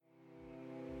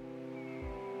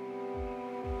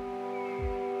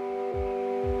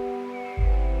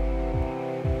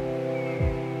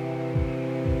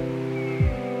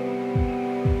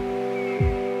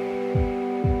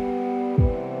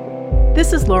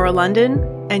is Laura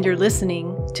London, and you're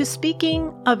listening to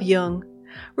Speaking of Jung.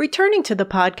 Returning to the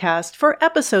podcast for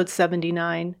episode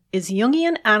 79 is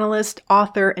Jungian analyst,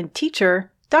 author, and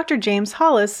teacher Dr. James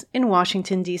Hollis in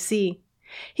Washington, D.C.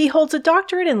 He holds a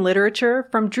doctorate in literature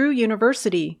from Drew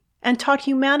University and taught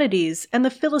humanities and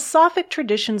the philosophic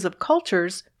traditions of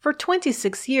cultures for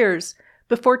 26 years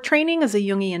before training as a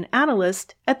Jungian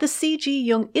analyst at the C.G.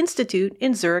 Jung Institute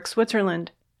in Zurich, Switzerland.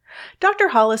 Dr.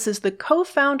 Hollis is the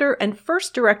co-founder and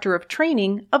first director of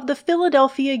training of the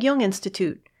Philadelphia Jung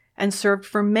Institute and served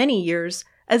for many years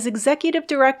as executive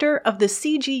director of the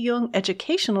C.G. Jung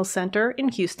Educational Center in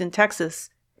Houston, Texas.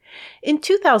 In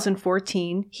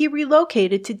 2014, he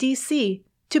relocated to D.C.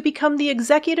 to become the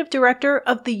executive director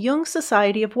of the Jung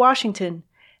Society of Washington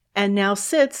and now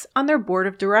sits on their board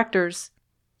of directors.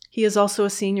 He is also a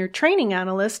senior training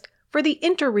analyst for the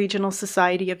Interregional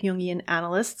Society of Jungian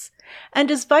Analysts and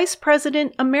is vice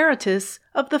president emeritus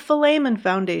of the Philemon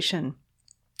Foundation,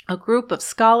 a group of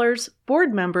scholars,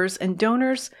 board members, and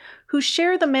donors who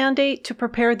share the mandate to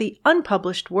prepare the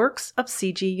unpublished works of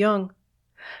C.G. Jung.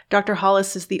 Dr.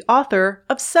 Hollis is the author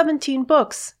of 17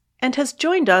 books and has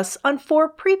joined us on 4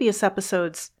 previous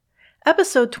episodes.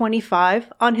 Episode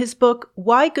 25 on his book,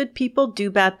 Why Good People Do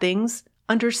Bad Things,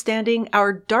 Understanding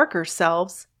Our Darker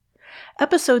Selves.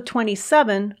 Episode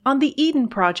 27 on the Eden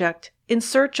Project, In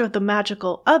Search of the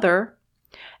Magical Other.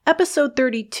 Episode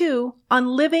 32 on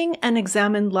Living an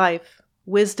Examined Life,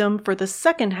 Wisdom for the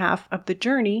Second Half of the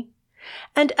Journey.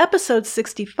 And Episode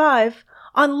 65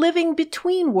 on Living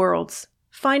Between Worlds,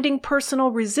 Finding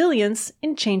Personal Resilience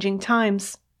in Changing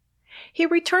Times. He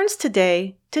returns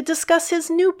today to discuss his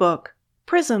new book,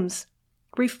 Prisms,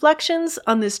 Reflections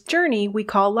on This Journey We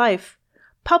Call Life,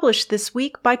 published this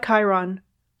week by Chiron.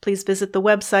 Please visit the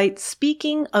website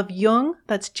speakingofjung,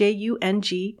 that's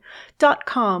JUNG.com,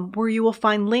 where you will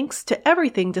find links to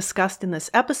everything discussed in this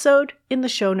episode in the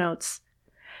show notes.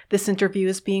 This interview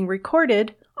is being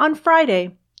recorded on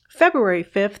Friday, February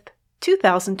 5th,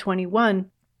 2021,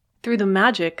 through the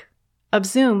magic of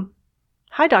Zoom.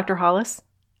 Hi, Dr. Hollis.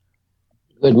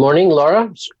 Good morning, Laura.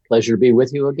 It's a pleasure to be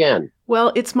with you again.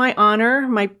 Well, it's my honor,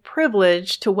 my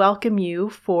privilege to welcome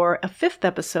you for a 5th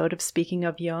episode of Speaking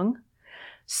of Jung.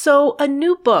 So, a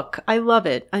new book. I love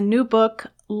it. A new book.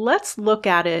 Let's look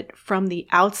at it from the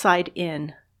outside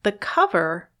in. The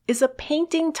cover is a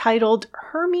painting titled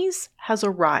Hermes Has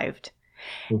Arrived.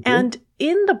 Mm-hmm. And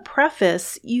in the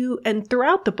preface, and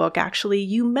throughout the book, actually,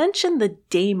 you mention the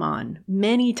daemon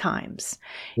many times.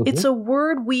 Mm-hmm. It's a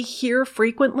word we hear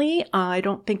frequently. I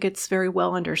don't think it's very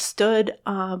well understood,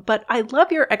 but I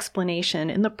love your explanation.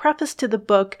 In the preface to the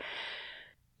book,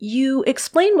 you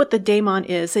explain what the daemon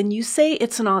is, and you say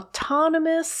it's an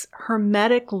autonomous,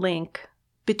 hermetic link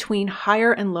between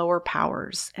higher and lower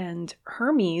powers. And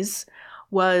Hermes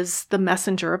was the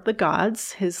messenger of the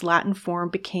gods. His Latin form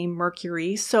became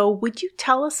Mercury. So would you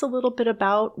tell us a little bit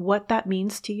about what that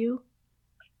means to you?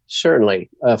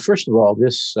 Certainly. First of all,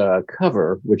 this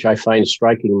cover, which I find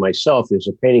striking myself, is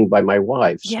a painting by my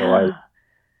wife. Yeah. So I'm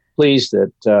pleased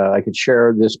that I could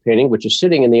share this painting, which is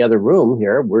sitting in the other room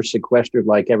here. We're sequestered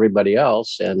like everybody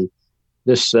else, and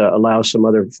this allows some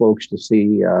other folks to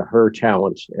see her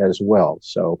talent as well.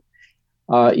 So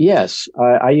yes,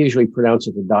 I usually pronounce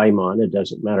it the daimon. It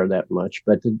doesn't matter that much.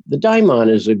 But the daimon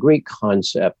is a Greek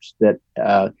concept that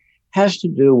has to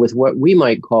do with what we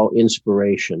might call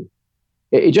inspiration.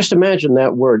 Just imagine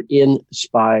that word,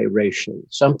 inspiration.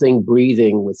 Something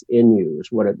breathing within you is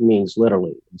what it means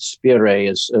literally. Spire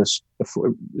is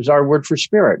our word for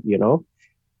spirit, you know.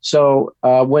 So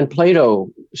when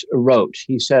Plato wrote,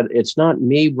 he said, it's not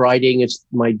me writing, it's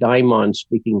my daimon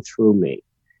speaking through me.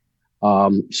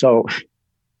 So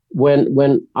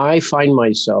when I find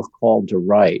myself called to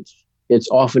write, it's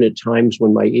often at times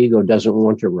when my ego doesn't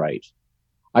want to write.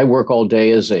 I work all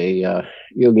day as a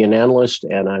Jungian analyst,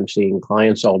 and I'm seeing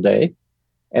clients all day.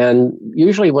 And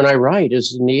usually when I write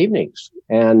is in the evenings.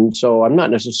 And so I'm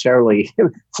not necessarily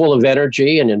full of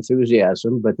energy and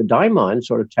enthusiasm, but the daimon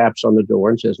sort of taps on the door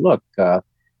and says, look,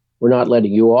 we're not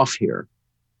letting you off here.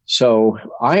 So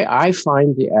I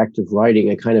find the act of writing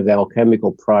a kind of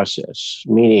alchemical process,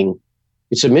 meaning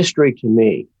it's a mystery to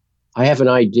me. I have an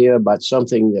idea about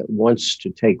something that wants to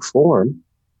take form.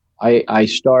 I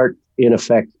start, in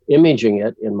effect, imaging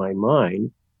it in my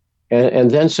mind, and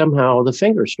then somehow the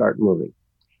fingers start moving.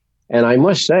 And I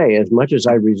must say, as much as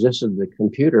I resisted the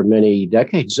computer many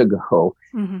decades ago,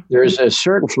 mm-hmm. there's a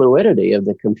certain fluidity of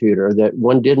the computer that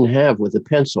one didn't have with the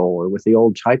pencil or with the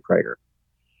old typewriter.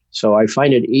 So I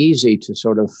find it easy to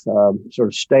sort of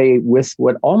stay with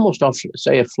what almost I'll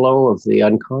say a flow of the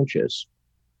unconscious.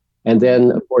 And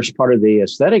then, of course, part of the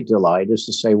aesthetic delight is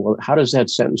to say, well, how does that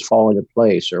sentence fall into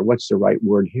place? Or what's the right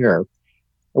word here?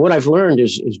 And what I've learned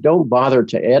is don't bother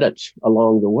to edit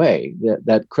along the way.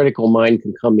 That critical mind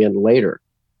can come in later.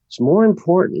 It's more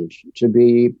important to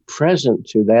be present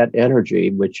to that energy,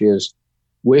 which is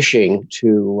wishing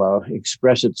to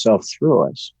express itself through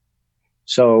us.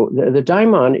 So the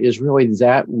daimon is really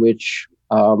that which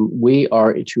we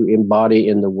are to embody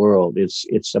in the world.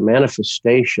 It's a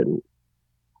manifestation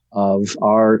of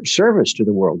our service to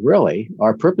the world, really,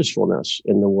 our purposefulness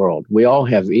in the world. We all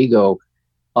have ego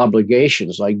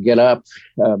obligations like get up,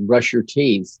 brush your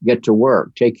teeth, get to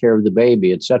work, take care of the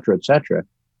baby, et cetera,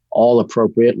 all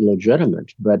appropriate and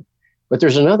legitimate. But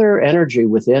there's another energy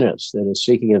within us that is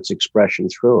seeking its expression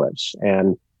through us.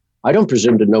 And I don't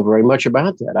presume to know very much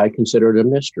about that. I consider it a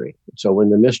mystery. So when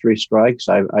the mystery strikes,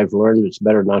 I've learned it's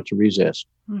better not to resist.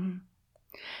 Mm-hmm.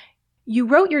 You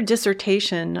wrote your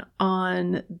dissertation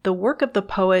on the work of the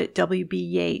poet W.B.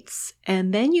 Yeats,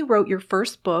 and then you wrote your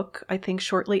first book, I think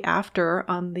shortly after,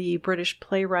 on the British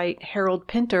playwright Harold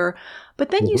Pinter. But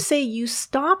then you say you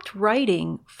stopped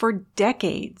writing for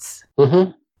decades.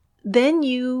 Mm-hmm. Then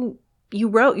you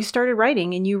started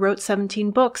writing, and you wrote 17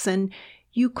 books, and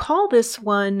you call this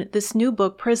new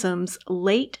book, Prisms,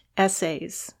 Late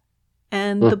Essays.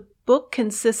 And the book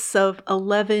consists of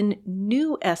 11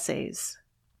 new essays.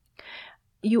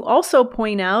 You also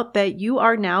point out that you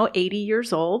are now 80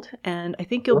 years old, and I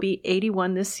think you'll be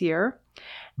 81 this year,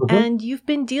 and you've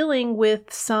been dealing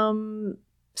with some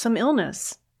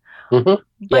illness. But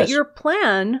yes. Your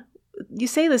plan, you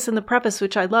say this in the preface,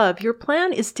 which I love, your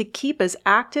plan is to keep as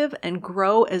active and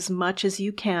grow as much as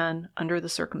you can under the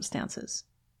circumstances.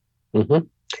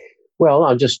 Well,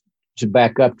 I'll just to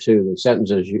back up to the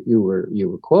sentences you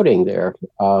were quoting there.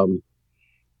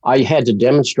 I had to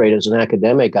demonstrate as an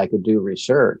academic I could do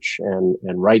research and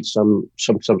write some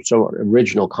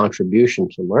original contribution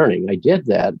to learning. I did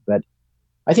that, but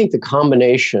I think the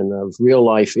combination of real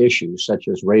life issues such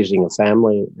as raising a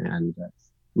family and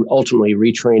ultimately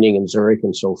retraining in Zurich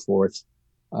and so forth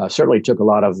certainly took a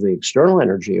lot of the external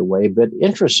energy away. But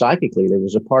intrapsychically, there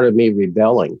was a part of me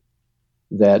rebelling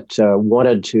that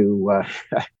wanted to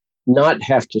not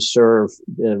have to serve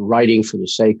writing for the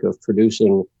sake of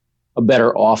producing a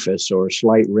better office or a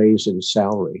slight raise in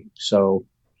salary. So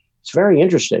it's very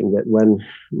interesting that when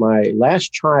my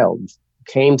last child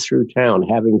came through town,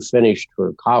 having finished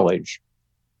her college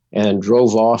and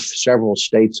drove off several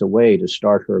states away to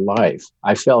start her life,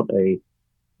 I felt a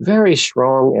very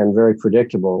strong and very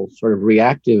predictable sort of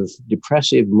reactive,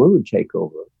 depressive mood take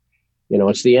over. You know,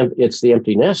 it's the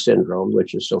empty nest syndrome,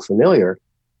 which is so familiar.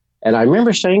 And I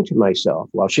remember saying to myself,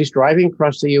 while she's driving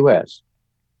across the U.S.,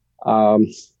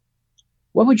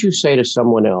 what would you say to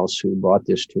someone else who brought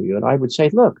this to you? And I would say,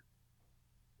 look,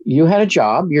 you had a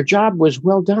job. Your job was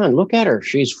well done. Look at her.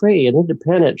 She's free and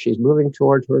independent. She's moving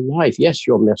toward her life. Yes,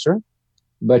 you'll miss her,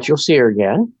 but you'll see her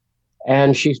again.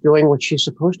 And she's doing what she's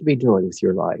supposed to be doing with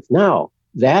your life. Now,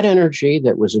 that energy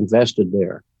that was invested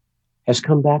there has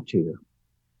come back to you.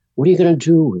 What are you going to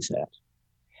do with that?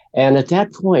 And at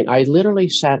that point, I literally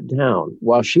sat down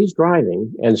while she's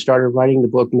driving and started writing the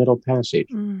book Middle Passage.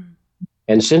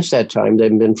 And since that time,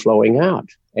 they've been flowing out.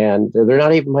 And they're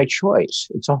not even my choice.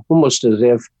 It's almost as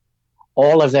if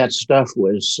all of that stuff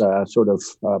was sort of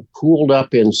pooled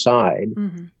up inside.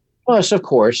 Plus, of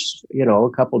course, you know,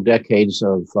 a couple decades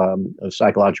of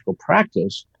psychological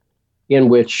practice in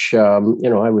which, you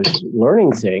know, I was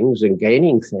learning things and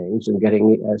gaining things and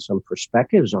getting some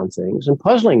perspectives on things and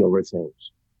puzzling over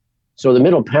things. So the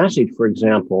Middle Passage, for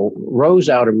example, rose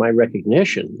out of my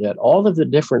recognition that all of the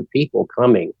different people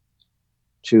coming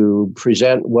to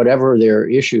present whatever their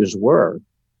issues were,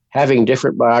 having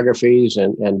different biographies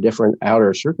and different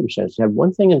outer circumstances, had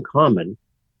one thing in common,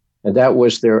 and that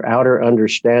was their outer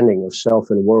understanding of self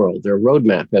and world. Their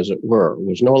roadmap, as it were,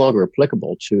 was no longer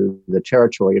applicable to the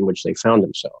territory in which they found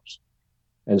themselves.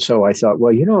 And so I thought,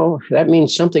 well, you know, that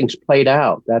means something's played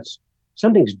out.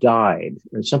 Something's died,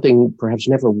 or something perhaps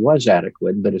never was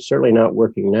adequate, but it's certainly not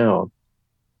working now.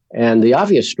 And the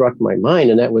obvious struck my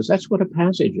mind, and that's what a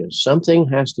passage is. Something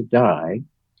has to die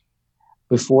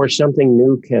before something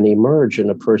new can emerge in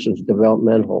a person's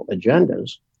developmental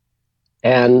agendas.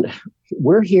 And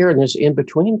we're here in this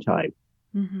in-between time.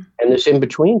 And this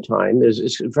in-between time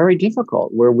is very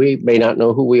difficult, where we may not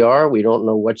know who we are. We don't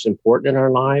know what's important in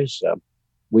our lives.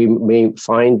 We may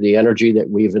find the energy that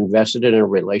we've invested in a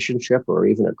relationship or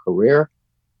even a career,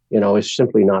 you know, is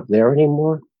simply not there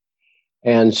anymore.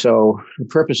 And so the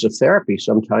purpose of therapy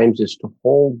sometimes is to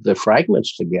hold the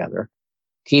fragments together,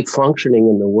 keep functioning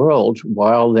in the world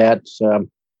while that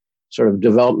sort of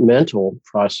developmental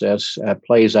process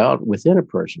plays out within a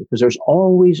person, because there's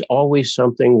always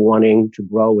something wanting to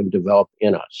grow and develop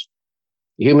in us.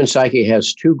 The human psyche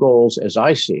has two goals as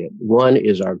I see it. One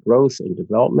is our growth and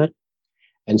development,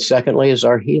 and secondly is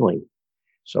our healing.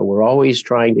 So we're always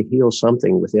trying to heal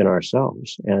something within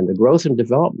ourselves. And the growth and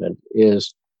development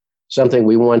is something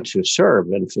we want to serve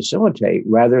and facilitate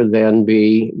rather than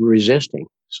be resisting.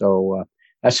 So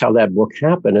that's how that book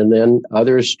happened. And then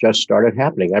others just started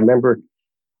happening. I remember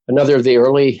another of the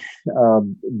early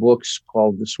books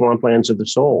called The Swamplands of the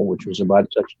Soul, which was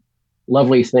about such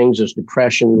lovely things as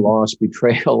depression, loss,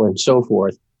 betrayal, and so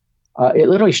forth. It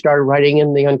literally started writing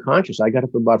in the unconscious. I got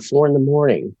up about 4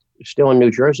 a.m, still in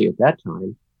New Jersey at that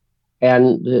time,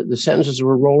 and the sentences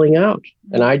were rolling out.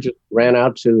 And I just ran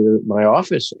out to my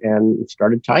office and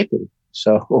started typing.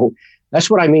 So that's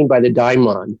what I mean by the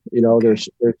daimon. There's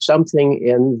something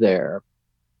in there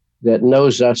that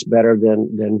knows us better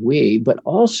than we, but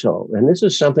also, and this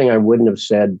is something I wouldn't have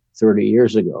said 30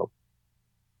 years ago,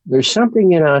 there's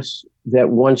something in us that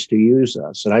wants to use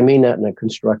us. And I mean that in a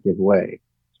constructive way.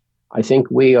 I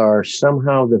think we are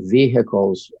somehow the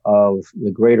vehicles of the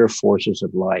greater forces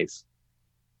of life.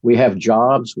 We have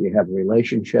jobs, we have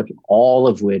relationships, all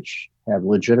of which have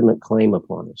legitimate claim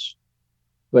upon us.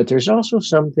 But there's also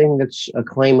something that's a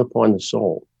claim upon the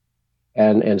soul.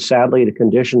 And sadly, the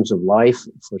conditions of life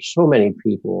for so many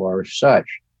people are such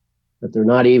that they're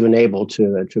not even able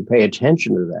to pay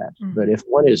attention to that. Mm-hmm. But if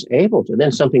one is able to,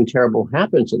 then something terrible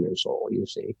happens in their soul, you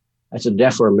see. That's a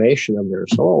deformation of their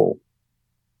soul.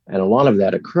 And a lot of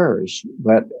that occurs.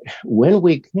 But when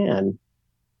we can,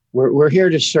 we're here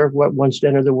to serve what wants to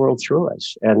enter the world through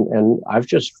us. And I've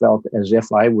just felt as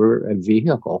if I were a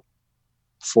vehicle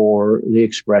for the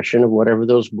expression of whatever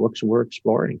those books were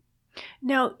exploring.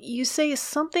 Now, you say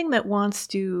something that wants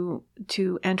to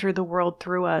enter the world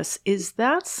through us. Is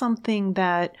that something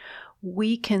that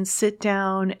we can sit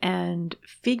down and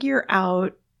figure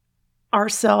out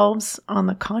ourselves on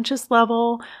the conscious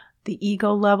level, the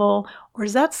ego level, or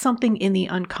is that something in the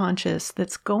unconscious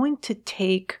that's going to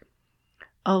take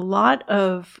a lot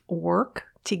of work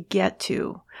to get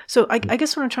to? So I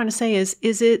guess what I'm trying to say is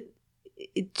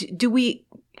do we,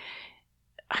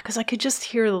 because I could just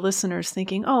hear the listeners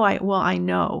thinking, I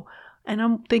know. And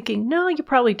I'm thinking, no, you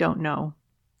probably don't know.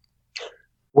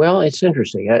 Well, it's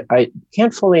interesting. I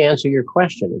can't fully answer your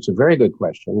question. It's a very good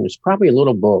question. It's probably a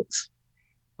little both.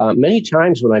 Many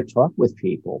times when I talk with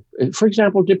people, for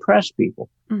example, depressed people,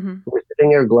 mm-hmm. who are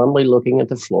sitting there glumly looking at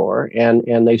the floor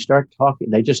and they start talking,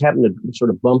 they just happen to sort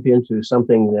of bump into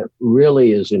something that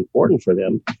really is important for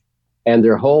them. And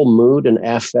their whole mood and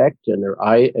affect and their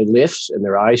eye lifts and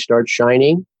their eyes start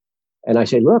shining. And I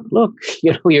say, look,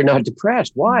 you're not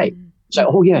depressed. Why? Mm-hmm. Say,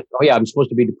 oh yeah, I'm supposed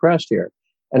to be depressed here.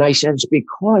 And I said, it's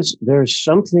because there's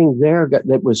something there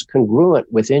that was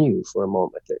congruent within you for a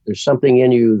moment. There's something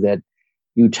in you that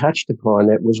you touched upon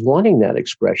that was wanting that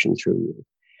expression through you.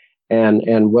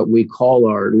 And what we call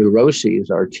our neuroses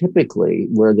are typically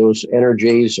where those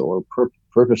energies or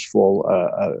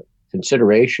purposeful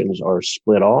considerations are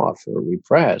split off or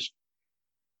repressed.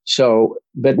 So,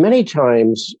 but many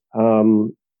times,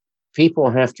 people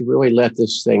have to really let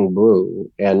this thing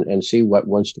brew and see what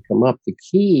wants to come up. The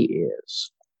key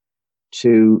is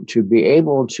to be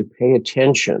able to pay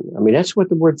attention. I mean, that's what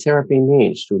the word therapy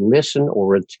means, to listen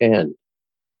or attend.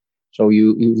 So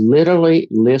you literally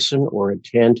listen or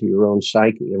attend to your own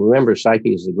psyche. And remember,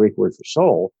 psyche is the Greek word for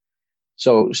soul.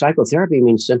 So psychotherapy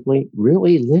means simply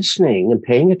really listening and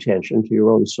paying attention to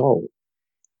your own soul.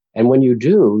 And when you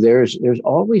do, there's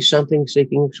always something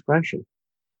seeking expression.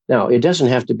 Now, it doesn't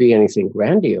have to be anything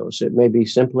grandiose. It may be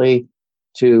simply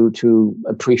to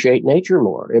appreciate nature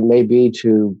more. It may be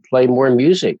to play more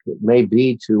music. It may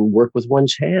be to work with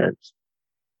one's hands.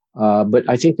 But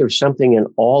I think there's something in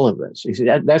all of us. You see,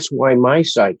 that's why my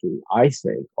psyche, I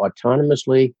think,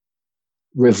 autonomously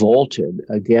revolted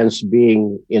against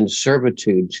being in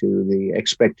servitude to the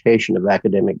expectation of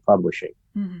academic publishing.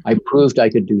 Mm-hmm. I proved I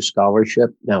could do scholarship.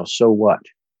 Now, so what?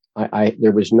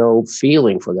 There was no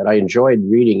feeling for that. I enjoyed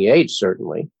reading Yeats,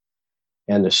 certainly.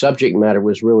 And the subject matter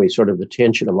was really sort of the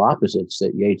tension of opposites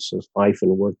that Yeats' life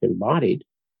and work embodied.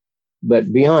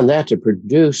 But beyond that, to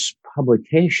produce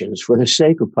publications for the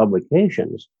sake of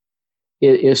publications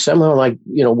is somehow like,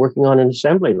 working on an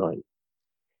assembly line.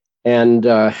 And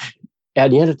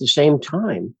yet at the same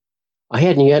time, I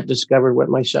hadn't yet discovered what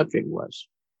my subject was.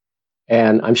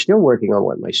 And I'm still working on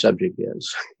what my subject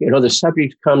is. The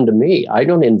subjects come to me. I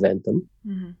don't invent them.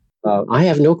 Mm-hmm. I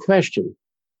have no question.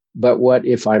 But what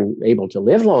if I'm able to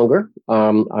live longer?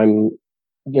 I'm,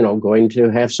 going to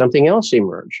have something else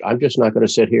emerge. I'm just not going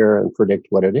to sit here and predict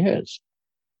what it is.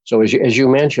 So as you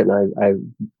mentioned, I've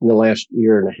in the last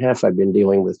year and a half, I've been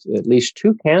dealing with at least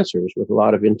two cancers with a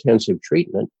lot of intensive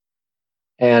treatment.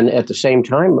 And at the same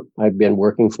time, I've been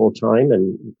working full time,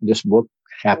 and this book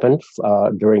happened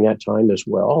during that time as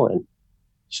well. And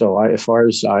so, as far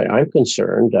as I'm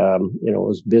concerned, it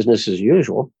was business as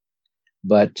usual.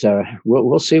 But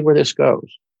we'll see where this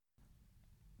goes.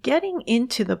 Getting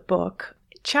into the book,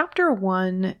 chapter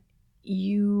 1,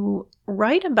 you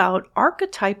write about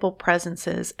archetypal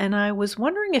presences, and I was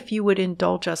wondering if you would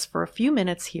indulge us for a few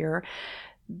minutes here.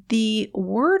 The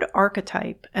word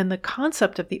archetype and the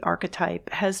concept of the archetype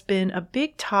has been a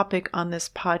big topic on this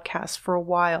podcast for a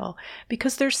while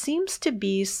because there seems to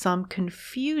be some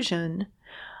confusion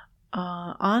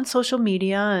on social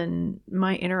media and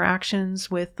my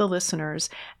interactions with the listeners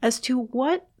as to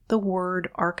what the word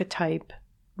archetype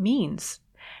means.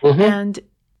 Mm-hmm. And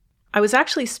I was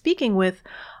actually speaking with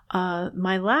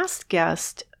my last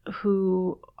guest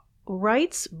who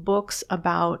writes books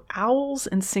about owls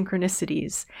and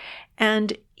synchronicities.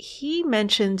 And he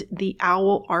mentioned the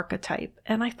owl archetype.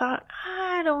 And I thought,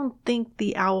 I don't think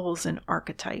the owl's an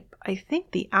archetype. I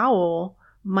think the owl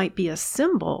might be a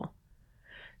symbol.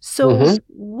 So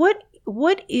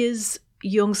what is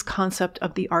Jung's concept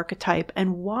of the archetype,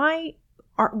 and why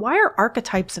are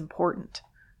archetypes important?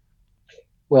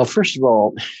 Well, first of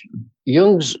all,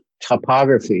 Jung's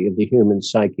topography of the human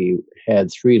psyche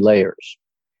had three layers.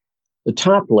 The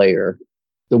top layer,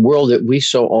 the world that we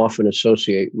so often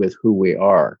associate with who we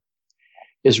are,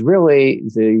 is really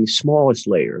the smallest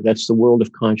layer. That's the world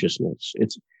of consciousness.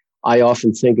 I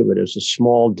often think of it as a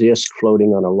small disk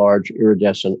floating on a large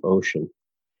iridescent ocean,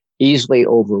 easily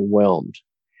overwhelmed.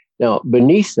 Now,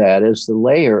 beneath that is the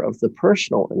layer of the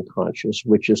personal unconscious,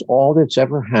 which is all that's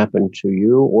ever happened to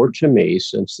you or to me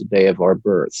since the day of our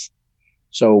birth.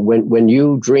 So when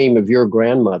you dream of your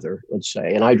grandmother, let's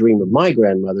say, and I dream of my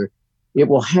grandmother, it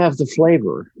will have the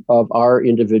flavor of our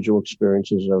individual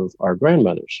experiences of our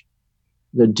grandmothers.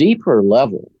 The deeper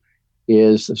level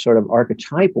is the sort of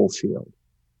archetypal field.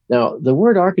 Now, the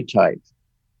word archetype,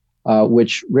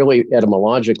 which really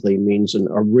etymologically means an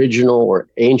original or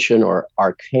ancient or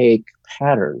archaic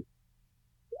pattern,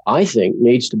 I think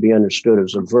needs to be understood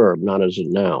as a verb, not as a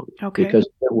noun. Okay. Because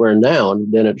if we're a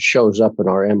noun, then it shows up in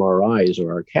our MRIs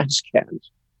or our CAT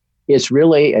scans. It's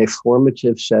really a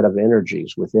formative set of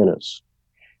energies within us.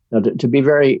 Now, to be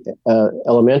very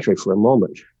elementary for a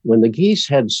moment, when the geese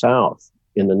head south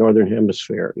in the northern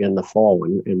hemisphere in the fall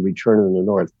and return in the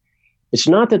north, it's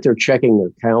not that they're checking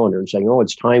their calendar and saying, "Oh,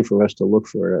 it's time for us to look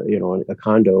for a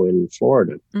condo in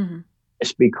Florida." Mm-hmm.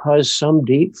 It's because some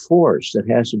deep force that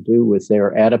has to do with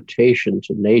their adaptation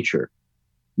to nature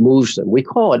moves them. We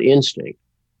call it instinct.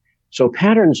 So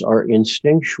patterns are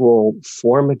instinctual,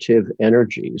 formative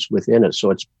energies within us.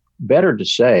 So it's better to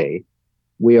say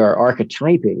we are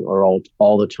archetyping or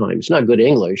all the time. It's not good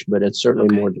English, but it's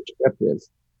certainly more descriptive.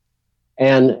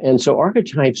 And so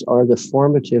archetypes are the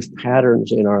formative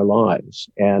patterns in our lives.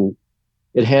 And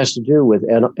it has to do with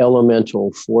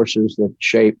elemental forces that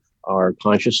shape our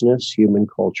consciousness, human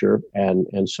culture,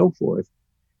 and so forth.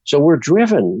 So we're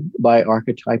driven by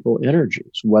archetypal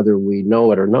energies, whether we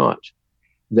know it or not,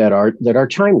 that are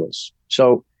timeless.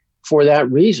 So for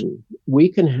that reason, we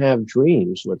can have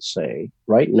dreams, let's say,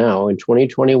 right now in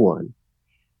 2021,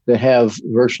 that have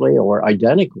virtually or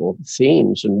identical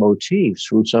themes and motifs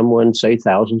from someone, say,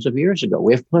 thousands of years ago.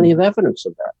 We have plenty of evidence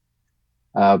of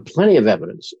that, plenty of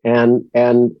evidence.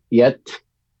 And yet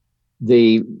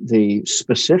the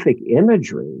specific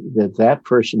imagery that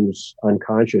person's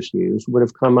unconscious used would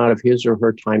have come out of his or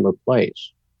her time or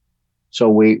place. So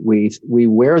we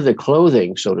wear the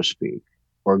clothing, so to speak,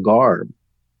 or garb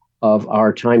of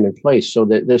our time and place, so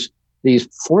that these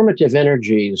formative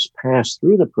energies pass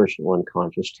through the personal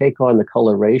unconscious, take on the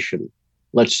coloration,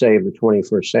 let's say, of the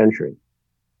 21st century,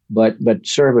 but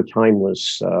serve a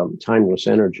timeless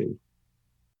energy.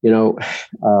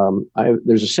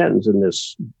 There's a sentence in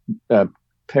this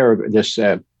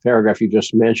paragraph you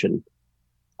just mentioned.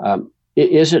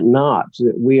 Is it not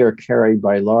that we are carried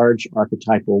by large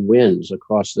archetypal winds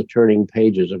across the turning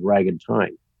pages of ragged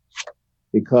time?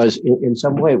 Because in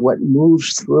some way, what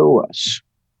moves through us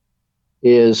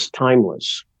is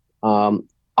timeless,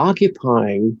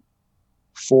 occupying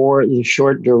for the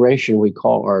short duration we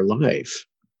call our life,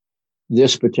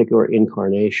 this particular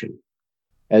incarnation.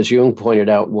 As Jung pointed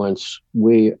out once,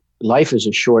 life is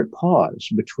a short pause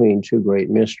between two great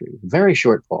mysteries, very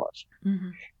short pause.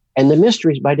 Mm-hmm. And the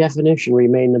mysteries, by definition,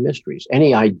 remain the mysteries.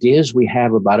 Any ideas we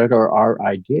have about it or our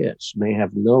ideas may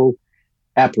have no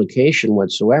application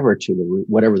whatsoever to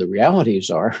whatever the realities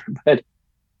are, but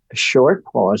a short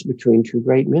pause between two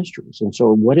great mysteries. And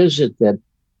so what is it that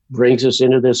brings us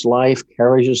into this life,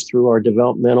 carries us through our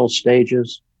developmental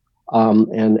stages,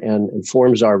 and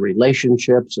informs our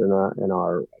relationships and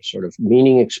our sort of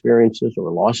meaning experiences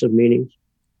or loss of meanings.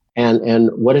 And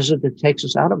what is it that takes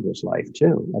us out of this life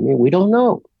too? I mean, we don't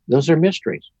know. Those are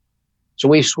mysteries. So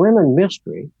we swim in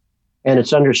mystery, and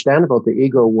it's understandable the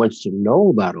ego wants to know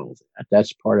about all that.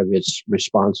 That's part of its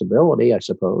responsibility, I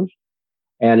suppose.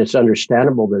 And it's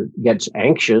understandable that it gets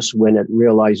anxious when it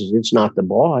realizes it's not the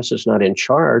boss, it's not in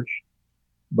charge.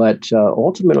 But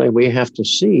ultimately, we have to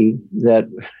see that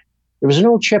there was an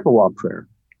old Chippewa prayer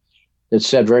that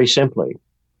said very simply,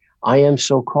 I am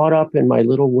so caught up in my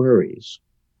little worries,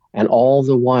 and all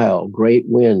the while great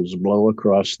winds blow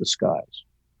across the skies.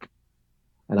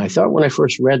 And I thought when I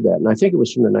first read that, and I think it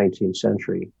was from the 19th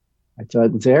century, I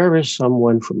thought there is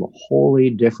someone from a wholly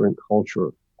different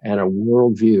culture and a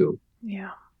worldview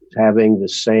having the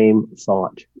same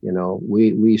thought. You know,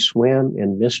 we swim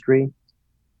in mystery.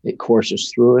 It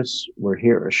courses through us. We're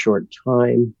here a short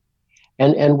time.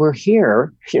 And we're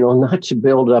here, you know, not to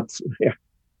build up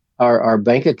our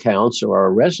bank accounts or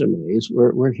our resumes.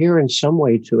 We're here in some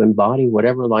way to embody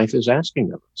whatever life is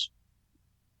asking of us.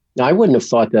 Now, I wouldn't have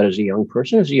thought that as a young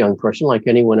person. As a young person, like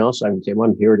anyone else, I would say, well,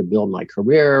 I'm here to build my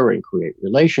career and create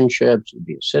relationships and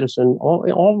be a citizen,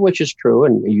 all of which is true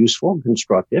and useful and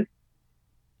constructive.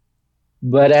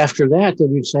 But after that,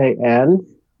 then you'd say,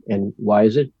 and why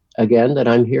is it, again, that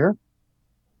I'm here?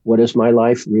 What is my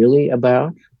life really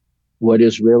about? What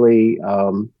is really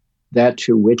that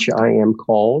to which I am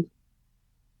called?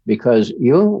 Because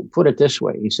Jung put it this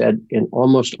way. He said, in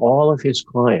almost all of his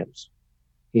clients,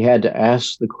 he had to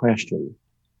ask the question,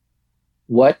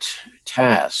 what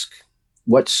task,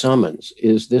 what summons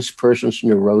is this person's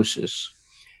neurosis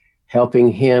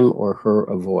helping him or her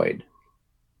avoid?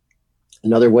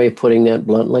 Another way of putting that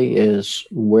bluntly is,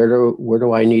 where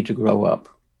do I need to grow up?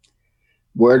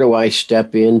 Where do I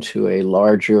step into a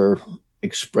larger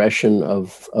expression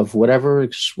of whatever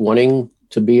is wanting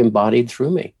to be embodied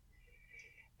through me?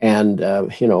 And,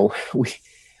 you know,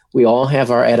 we all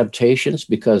have our adaptations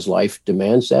because life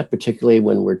demands that, particularly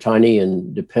when we're tiny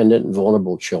and dependent and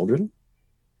vulnerable children.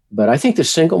 But I think the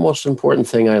single most important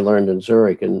thing I learned in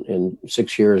Zurich in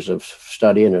 6 years of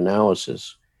study and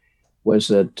analysis was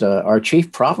that our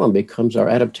chief problem becomes our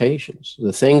adaptations,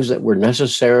 the things that were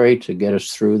necessary to get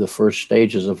us through the first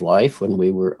stages of life when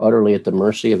we were utterly at the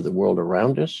mercy of the world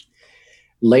around us,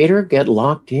 later get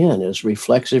locked in as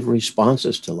reflexive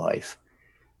responses to life.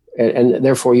 And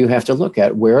therefore, you have to look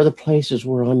at, where are the places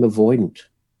where I'm avoidant?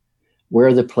 Where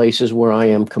are the places where I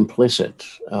am complicit?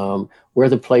 Where are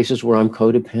the places where I'm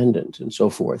codependent and so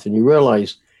forth? And you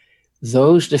realize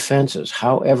those defenses,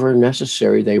 however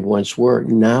necessary they once were,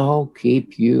 now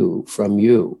keep you from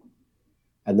you.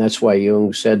 And that's why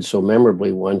Jung said so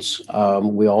memorably once,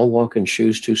 we all walk in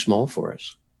shoes too small for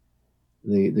us.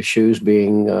 The shoes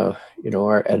being, you know,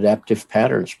 our adaptive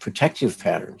patterns, protective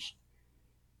patterns.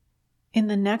 In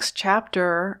the next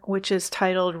chapter, which is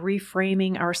titled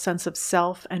Reframing Our Sense of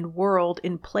Self and World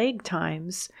in Plague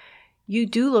Times, you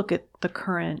do look at the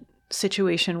current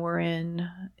situation we're in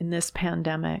this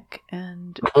pandemic.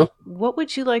 And what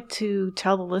would you like to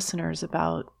tell the listeners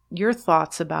about your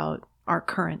thoughts about our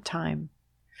current time?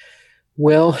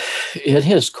 Well, it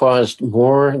has caused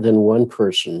more than one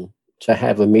person to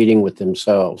have a meeting with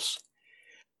themselves.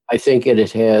 I think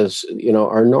it has, you know,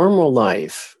 our normal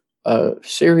life, a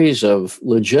series of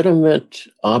legitimate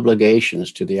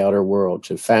obligations to the outer world,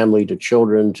 to family, to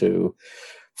children, to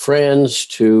friends,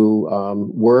 to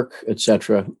work,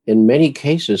 etc., in many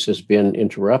cases has been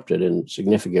interrupted in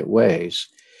significant ways.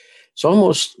 It's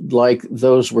almost like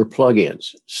those were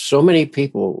plug-ins. So many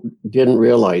people didn't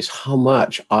realize how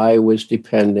much I was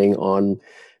depending on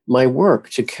my work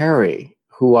to carry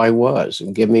who I was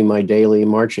and give me my daily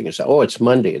marching. It's, oh, it's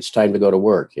Monday, it's time to go to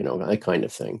work, you know, that kind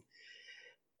of thing.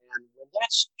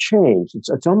 That's changed.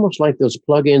 It's almost like those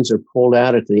plugins are pulled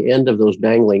out at the end of those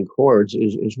dangling cords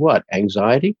is what?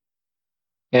 Anxiety.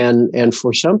 And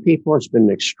for some people, it's been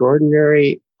an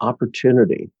extraordinary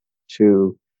opportunity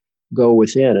to go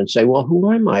within and say, well,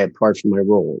 who am I apart from my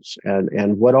roles?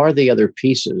 And what are the other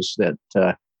pieces that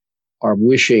are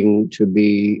wishing to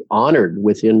be honored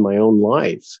within my own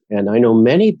life? And I know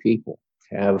many people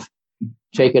have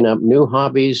taken up new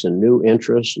hobbies and new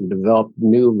interests and developed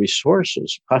new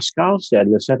resources. Pascal said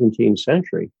in the 17th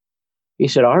century, he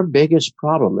said, our biggest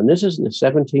problem, and this is in the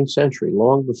 17th century,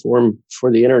 long before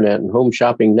the internet and home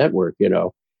shopping network, you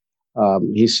know,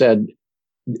 he said,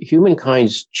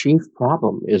 humankind's chief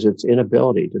problem is its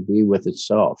inability to be with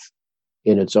itself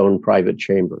in its own private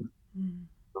chamber.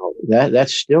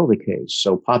 That's still the case.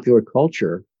 So popular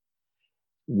culture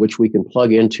which we can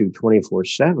plug into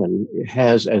 24/7,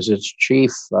 has as its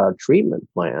chief treatment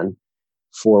plan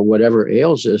for whatever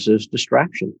ails us is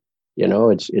distraction.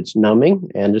 It's numbing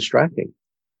and distracting.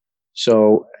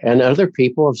 So, and other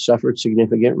people have suffered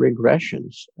significant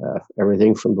regressions,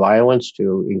 everything from violence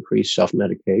to increased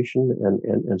self-medication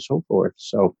and so forth.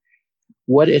 So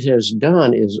what it has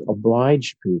done is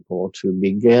obliged people to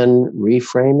begin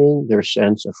reframing their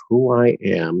sense of who I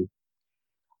am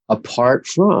apart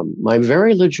from my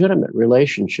very legitimate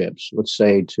relationships, let's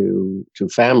say to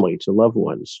family, to loved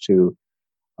ones, to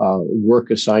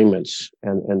work assignments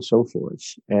and so forth.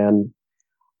 And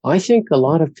I think a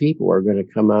lot of people are going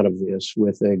to come out of this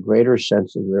with a greater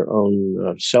sense of their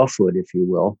own selfhood, if you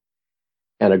will,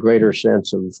 and a greater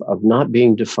sense of not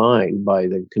being defined by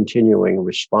the continuing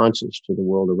responses to the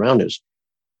world around us.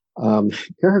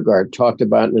 Kierkegaard talked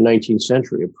about in the 19th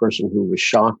century a person who was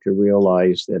shocked to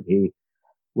realize that he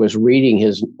was reading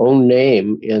his own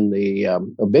name in the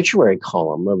obituary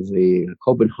column of the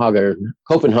Copenhagen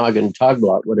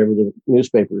Tagblatt, whatever the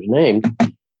newspaper is named.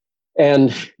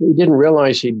 And he didn't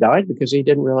realize he died because he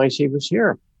didn't realize he was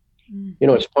here.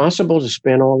 It's possible to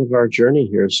spend all of our journey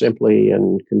here simply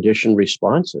in conditioned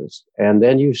responses. And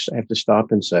then you have to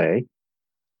stop and say,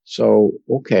 so,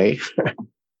 okay,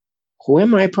 who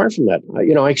am I apart from that?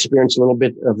 I experienced a little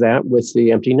bit of that with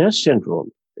the empty nest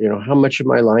syndrome. How much of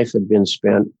my life had been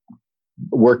spent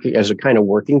working as a kind of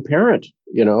working parent,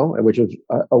 which was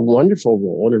a wonderful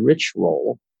role and a rich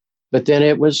role. But then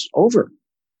it was over.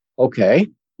 Okay,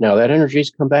 now that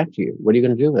energy's come back to you. What are you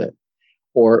going to do with it?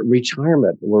 Or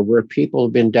retirement, where people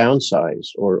have been downsized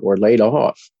or laid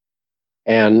off.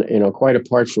 And, quite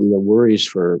apart from the worries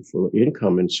for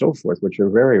income and so forth, which are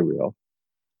very real,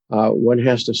 one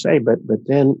has to say, but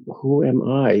then who am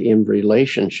I in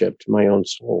relationship to my own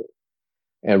soul?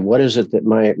 And what is it that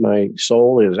my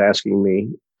soul is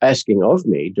asking of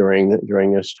me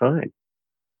during this time?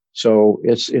 So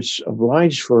it's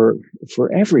obliged for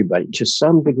everybody to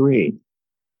some degree,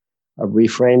 a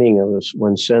reframing of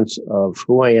one's sense of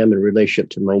who I am in relationship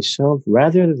to myself,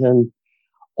 rather than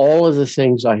all of the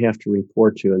things I have to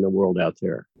report to in the world out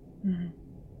there. Mm-hmm.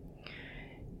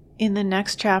 In the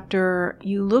next chapter,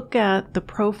 you look at the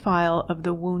profile of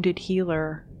the wounded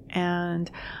healer,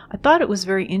 and I thought it was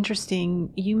very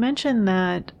interesting. You mentioned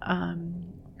that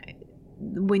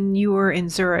when you were in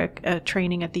Zurich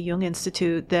training at the Jung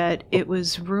Institute, that it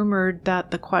was rumored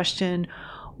that the question,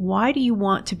 why do you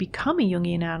want to become a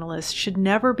Jungian analyst, should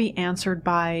never be answered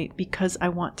by, because I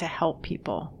want to help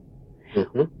people.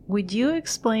 Mm-hmm. Would you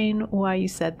explain why you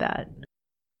said that?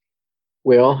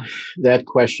 Well, that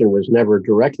question was never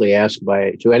directly asked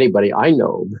to anybody I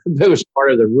know. That was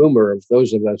part of the rumor of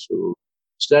those of us who were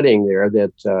studying there,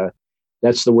 that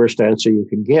that's the worst answer you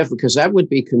could give, because that would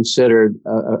be considered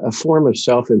a form of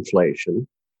self-inflation.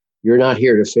 You're not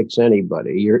here to fix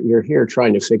anybody. You're here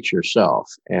trying to fix yourself.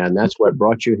 And that's what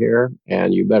brought you here.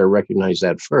 And you better recognize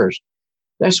that first.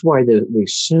 That's why the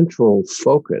central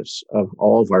focus of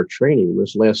all of our training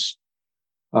was less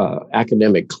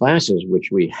academic classes, which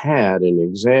we had, and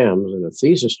exams and a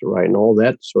thesis to write and all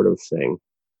that sort of thing.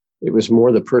 It was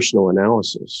more the personal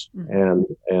analysis. Mm-hmm.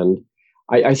 And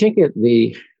I think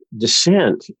the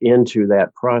descent into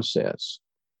that process,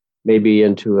 maybe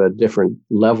into a different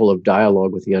level of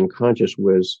dialogue with the unconscious,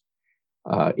 was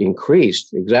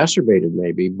increased, exacerbated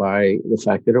maybe by the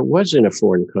fact that it was in a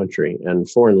foreign country and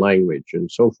foreign language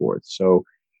and so forth. So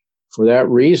for that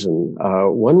reason,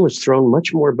 one was thrown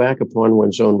much more back upon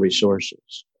one's own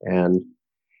resources, and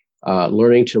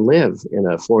learning to live in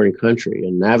a foreign country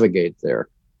and navigate there,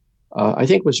 I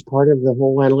think was part of the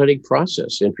whole analytic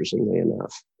process, interestingly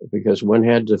enough, because one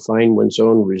had to find one's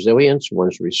own resilience,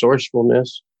 one's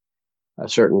resourcefulness, a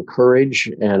certain courage,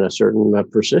 and a certain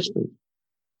persistence.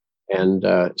 And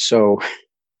so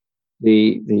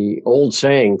the old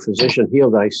saying, physician,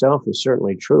 heal thyself, is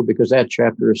certainly true, because that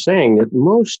chapter is saying that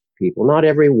most people, not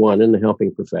everyone in the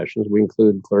helping professions, we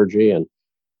include clergy and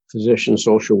physicians,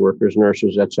 social workers,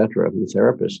 nurses, etc., and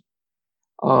therapists,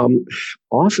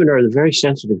 often are the very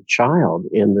sensitive child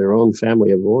in their own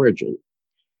family of origin.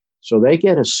 So they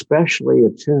get especially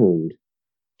attuned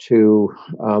to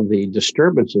the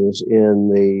disturbances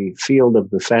in the field of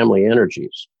the family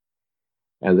energies.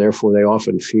 And therefore, they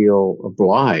often feel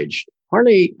obliged,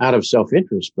 partly out of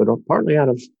self-interest, but partly out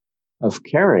of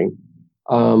caring,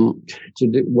 to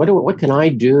do what can I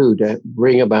do to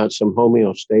bring about some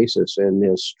homeostasis in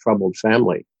this troubled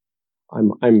family?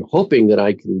 I'm hoping that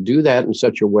I can do that in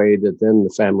such a way that then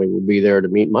the family will be there to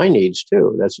meet my needs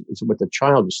too. That's what the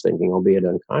child is thinking, albeit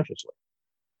unconsciously.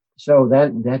 So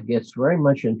that gets very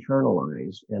much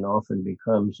internalized and often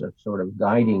becomes a sort of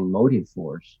guiding motive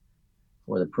force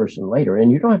for the person later. And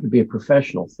you don't have to be a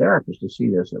professional therapist to see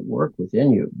this at work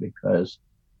within you, because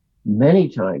many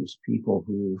times people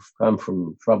who've come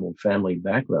from troubled family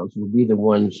backgrounds will be the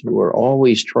ones who are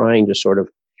always trying to sort of,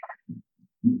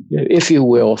 if you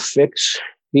will, fix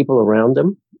people around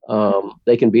them.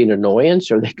 They can be an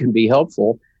annoyance or they can be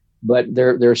helpful, but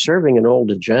they're serving an old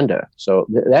agenda. So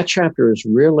that chapter is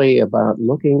really about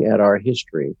looking at our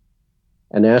history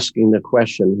and asking the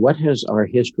question, what has our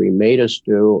history made us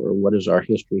do, or what is our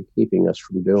history keeping us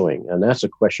from doing? And that's a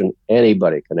question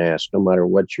anybody can ask, no matter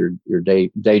what your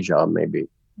day job may be.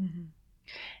 Mm-hmm.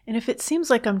 And if it seems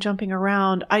like I'm jumping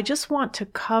around, I just want to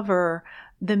cover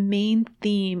the main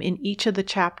theme in each of the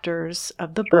chapters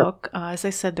of the book. As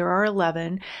I said, there are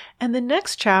 11. And the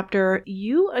next chapter,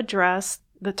 you address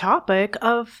the topic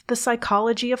of the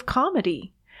psychology of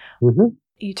comedy. Mm-hmm.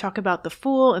 You talk about the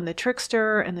fool and the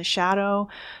trickster and the shadow.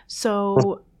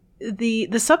 So the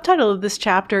subtitle of this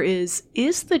chapter is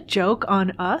the joke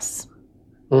on us?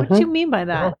 Mm-hmm. What do you mean by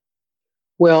that?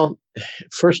 Well,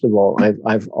 first of all,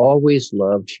 I've always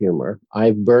loved humor.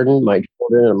 I've burdened my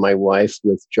children and my wife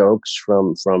with jokes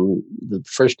from the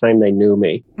first time they knew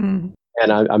me. Mm-hmm.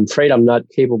 And I'm afraid I'm not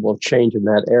capable of change in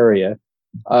that area.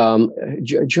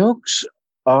 Jokes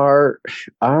are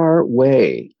our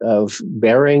way of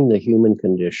bearing the human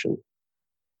condition.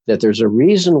 That there's a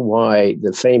reason why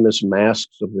the famous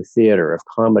masks of the theater of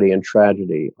comedy and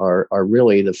tragedy are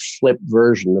really the flip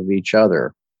version of each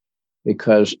other.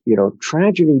 Because,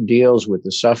 tragedy deals with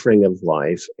the suffering of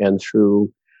life, and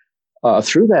through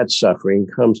that suffering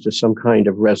comes to some kind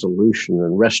of resolution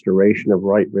and restoration of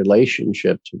right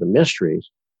relationship to the mysteries.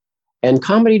 And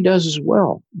comedy does as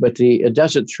well, but it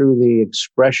does it through the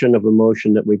expression of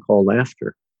emotion that we call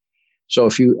laughter. So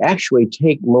if you actually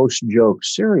take most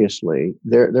jokes seriously,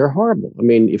 they're horrible. I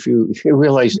mean, if you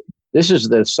realize this is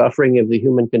the suffering of the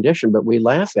human condition, but we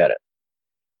laugh at it.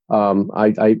 To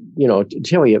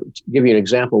give you an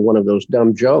example, one of those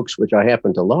dumb jokes, which I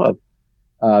happen to love,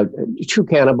 two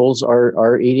cannibals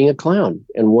are eating a clown.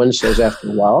 And one says after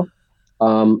a while,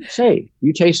 say,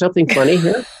 you taste something funny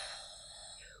here?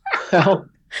 Well,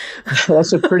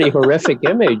 that's a pretty horrific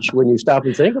image when you stop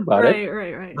and think about it.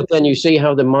 Right. But then you see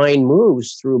how the mind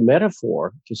moves through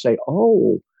metaphor to say,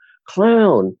 oh,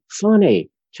 clown, funny,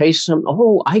 taste some,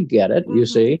 oh, I get it, you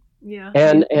see. Yeah.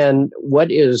 And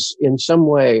what is in some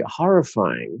way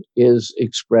horrifying is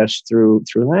expressed through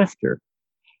laughter.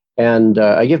 And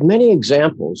I give many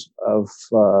examples of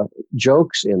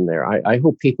jokes in there. I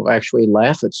hope people actually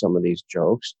laugh at some of these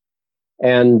jokes.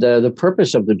 And the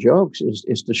purpose of the jokes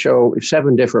is to show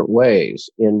 7 different ways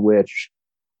in which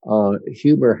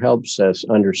humor helps us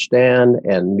understand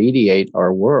and mediate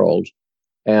our world,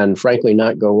 and frankly,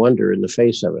 not go under in the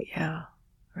face of it. Yeah,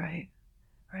 right.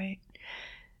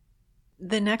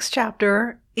 The next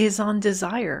chapter is on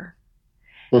desire.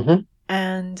 Mm-hmm.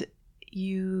 And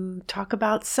you talk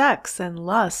about sex and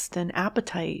lust and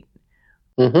appetite.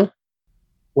 Mm-hmm.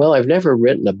 Well, I've never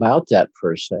written about that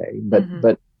per se, but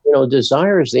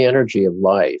desire is the energy of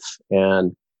life.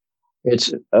 And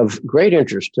it's of great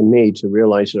interest to me to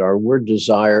realize that our word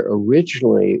desire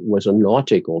originally was a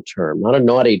nautical term, not a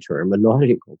naughty term, a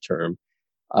nautical term.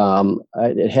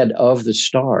 It had of the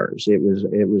stars. It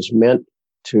was meant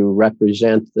to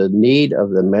represent the need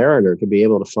of the mariner to be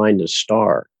able to find a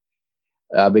star.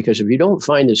 Because if you don't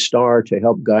find a star to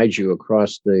help guide you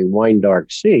across the wine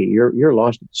dark sea, you're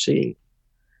lost at sea.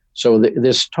 So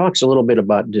this talks a little bit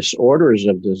about disorders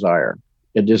of desire.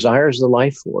 It desires the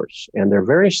life force, and there are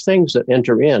various things that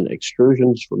enter in,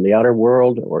 extrusions from the outer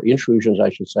world, or intrusions, I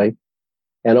should say,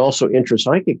 and also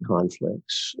intrapsychic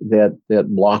conflicts that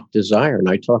block desire. And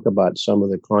I talk about some of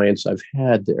the clients I've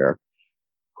had there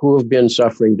who have been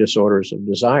suffering disorders of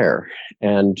desire,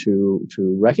 and to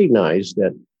recognize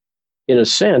that, in a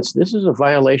sense, this is a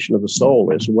violation of the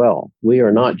soul as well. We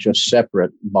are not just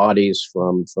separate bodies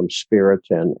from spirit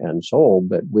and soul,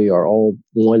 but we are all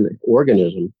one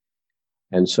organism.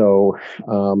 And so,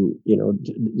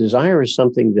 desire is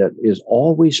something that is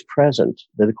always present.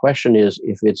 The question is,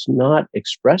 if it's not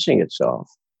expressing itself,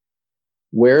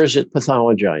 where is it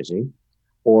pathologizing?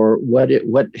 Or what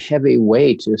heavy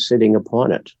weight is sitting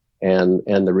upon it? And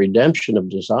the redemption of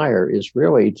desire is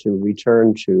really to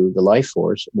return to the life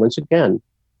force once again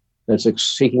that's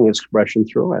seeking expression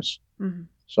through us. Mm-hmm.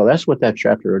 So that's what that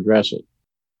chapter addresses.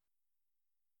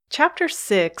 Chapter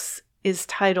 6 is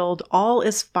titled "All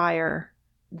is Fire: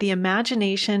 The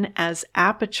Imagination as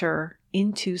Aperture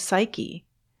into Psyche."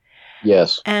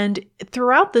 Yes. And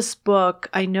throughout this book,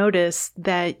 I noticed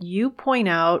that you point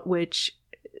out, which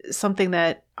something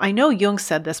that I know Jung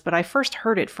said this, but I first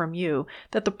heard it from you,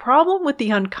 that the problem with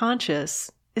the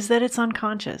unconscious is that it's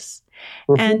unconscious.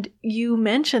 Mm-hmm. And you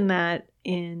mention that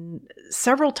in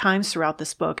several times throughout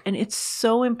this book, and it's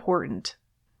so important.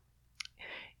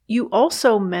 You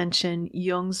also mention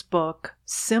Jung's book,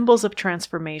 Symbols of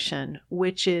Transformation,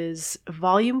 which is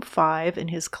volume 5 in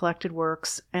his collected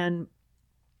works. And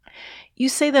you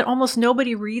say that almost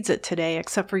nobody reads it today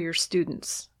except for your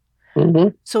students. Mm-hmm.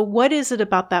 So what is it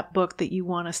about that book that you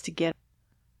want us to get?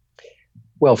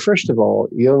 Well, first of all,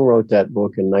 Jung wrote that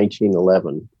book in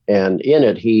 1911, and in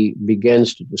it he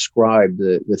begins to describe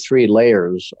the three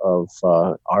layers of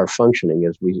our functioning,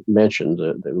 as we mentioned,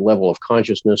 the level of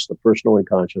consciousness, the personal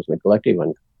unconscious, and the collective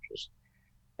unconscious.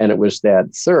 And it was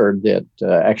that third that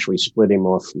actually split him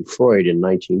off from Freud in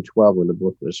 1912 when the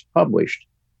book was published.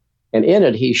 And in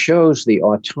it, he shows the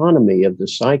autonomy of the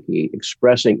psyche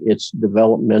expressing its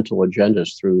developmental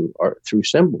agendas through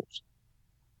symbols.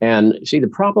 And see, the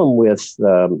problem with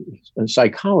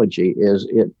psychology is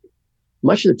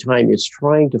much of the time it's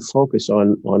trying to focus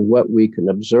on what we can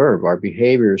observe, our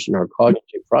behaviors and our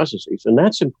cognitive processes. And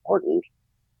that's important.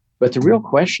 But the real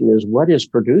question is, what is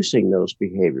producing those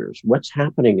behaviors? What's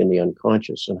happening in the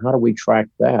unconscious, and how do we track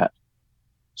that?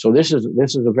 So this is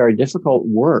a very difficult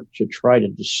work to try to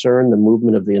discern the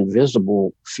movement of the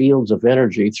invisible fields of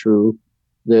energy through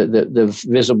the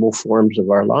visible forms of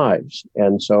our lives.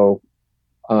 And so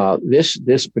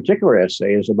this particular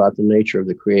essay is about the nature of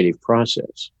the creative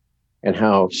process and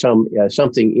how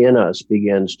something in us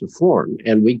begins to form,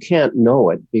 and we can't know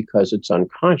it because it's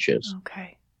unconscious.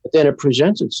 Okay. But then it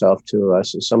presents itself to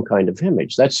us as some kind of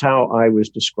image. That's how I was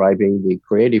describing the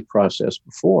creative process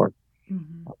before.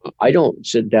 Mm-hmm. I don't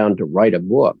sit down to write a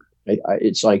book.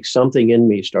 It's like something in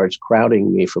me starts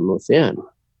crowding me from within,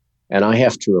 and I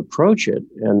have to approach it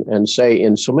and say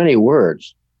in so many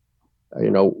words,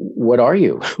 what are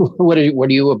you? What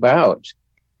are you about?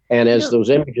 And as those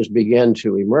images begin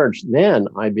to emerge, then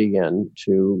I begin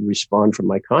to respond from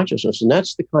my consciousness. And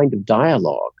that's the kind of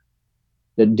dialogue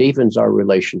that deepens our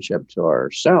relationship to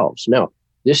ourselves. Now,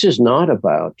 this is not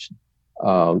about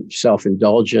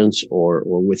self-indulgence or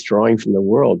withdrawing from the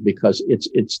world, because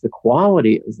it's the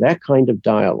quality of that kind of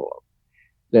dialogue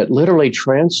that literally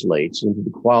translates into the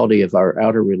quality of our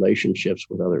outer relationships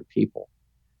with other people.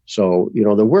 So,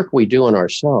 the work we do on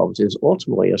ourselves is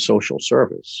ultimately a social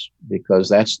service, because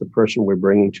that's the person we're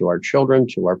bringing to our children,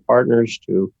 to our partners,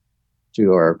 to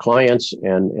our clients,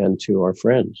 and to our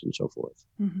friends, and so forth.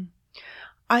 Mm-hmm.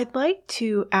 I'd like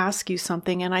to ask you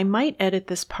something, and I might edit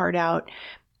this part out.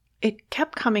 It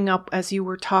kept coming up as you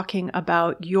were talking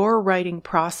about your writing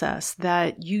process,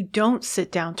 that you don't sit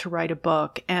down to write a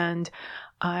book. And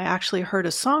I actually heard a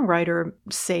songwriter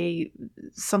say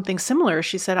something similar.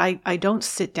 She said, I don't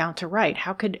sit down to write.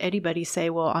 How could anybody say,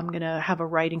 well, I'm going to have a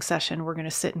writing session, we're going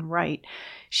to sit and write?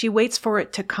 She waits for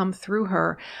it to come through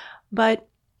her. But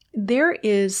there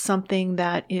is something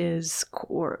that is,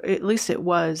 or at least it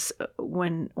was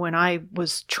when I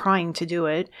was trying to do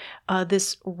it,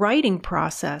 this writing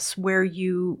process where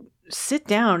you sit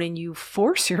down and you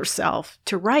force yourself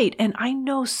to write. And I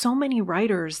know so many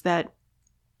writers that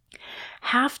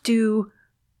have to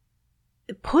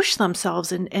push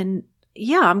themselves and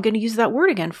yeah, I'm going to use that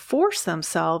word again, force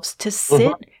themselves to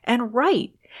sit and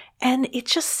write. And it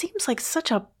just seems like such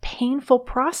a painful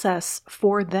process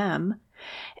for them.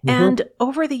 And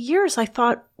over the years, I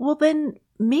thought, well, then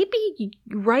maybe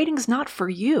writing's not for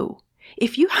you.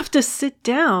 If you have to sit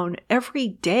down every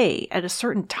day at a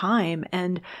certain time,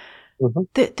 and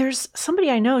there's somebody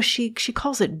I know, she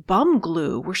calls it bum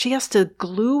glue, where she has to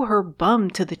glue her bum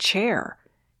to the chair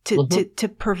to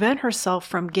prevent herself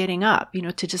from getting up,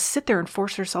 to just sit there and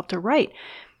force herself to write.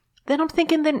 Then I'm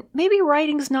thinking, then maybe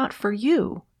writing's not for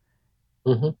you.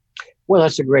 Well,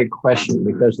 that's a great question,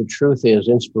 because the truth is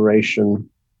inspiration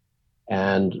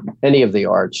and any of the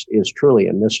arts is truly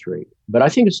a mystery. But I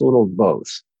think it's a little of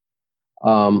both.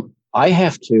 I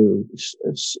have to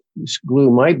glue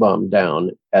my bum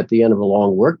down at the end of a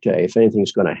long workday if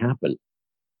anything's going to happen.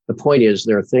 The point is,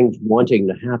 there are things wanting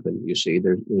to happen. You see,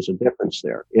 there's a difference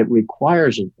there. It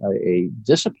requires a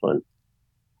discipline.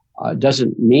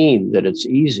 Doesn't mean that it's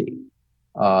easy.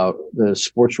 The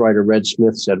sports writer Red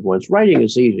Smith said once, writing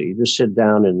is easy. You just sit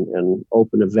down and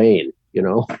open a vein,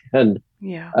 And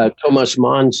Thomas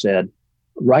Mann said,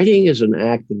 writing is an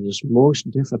act that is most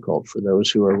difficult for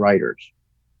those who are writers.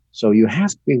 So you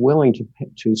have to be willing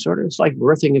to sort of, it's like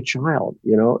birthing a child,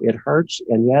 it hurts,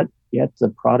 and yet the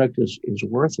product is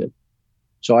worth it.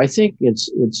 So I think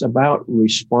it's about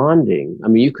responding. I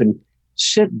mean, you can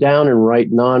sit down and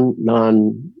write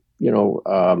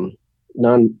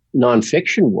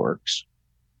nonfiction works,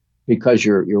 because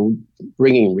you're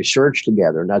bringing research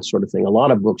together and that sort of thing. A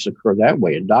lot of books occur that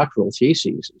way in doctoral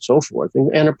theses and so forth,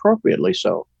 and appropriately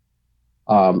so.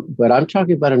 But I'm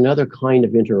talking about another kind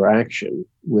of interaction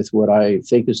with what I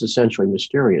think is essentially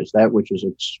mysterious, that which is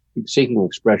seeking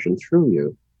expression through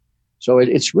you. So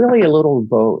it's really a little of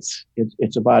both.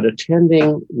 It's about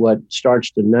attending what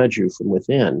starts to nudge you from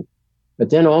within,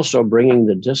 but then also bringing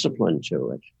the discipline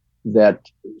to it that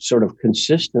sort of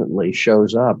consistently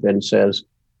shows up and says,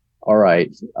 all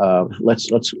right,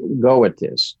 let's go at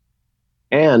this.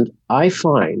 And I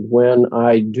find when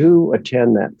I do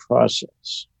attend that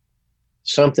process,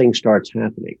 something starts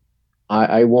happening.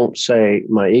 I won't say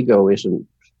my ego isn't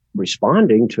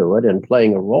responding to it and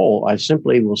playing a role. I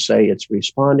simply will say it's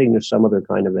responding to some other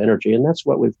kind of energy. And that's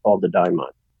what we've called the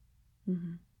daimon.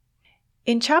 Mm-hmm.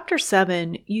 In chapter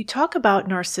 7, you talk about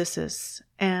Narcissus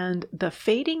and the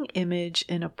fading image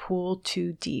in a pool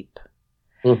too deep.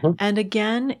 Mm-hmm. And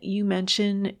again, you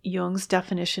mention Jung's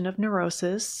definition of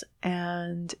neurosis.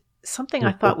 And something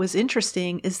I thought was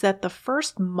interesting is that the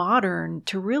first modern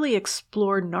to really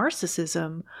explore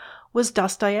narcissism was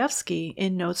Dostoevsky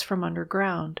in Notes from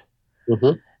Underground.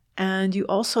 Mm-hmm. And you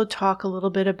also talk a little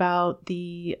bit about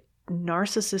the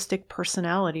narcissistic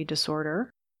personality disorder.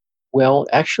 Well,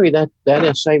 actually, that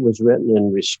essay was written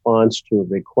in response to a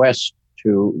request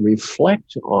to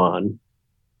reflect on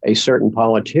a certain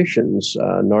politician's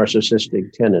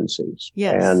narcissistic tendencies.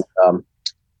 Yes. And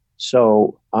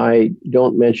so I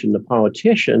don't mention the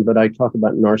politician, but I talk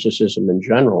about narcissism in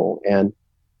general. And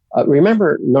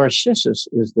remember, Narcissus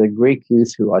is the Greek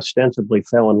youth who ostensibly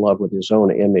fell in love with his own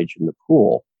image in the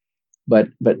pool. But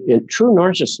in true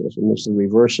narcissism is the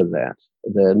reverse of that.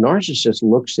 The narcissist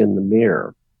looks in the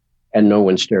mirror and no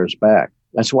one stares back.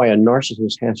 That's why a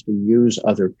narcissist has to use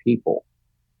other people.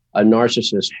 A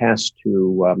narcissist has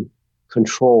to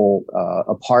control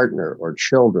a partner or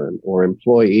children or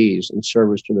employees in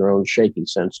service to their own shaky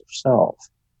sense of self.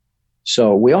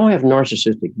 So we all have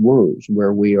narcissistic wounds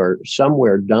where we are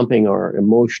somewhere dumping our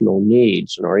emotional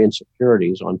needs and our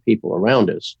insecurities on people around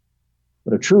us.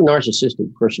 But a true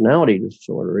narcissistic personality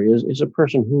disorder is a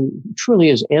person who truly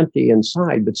is empty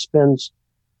inside, but spends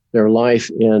their life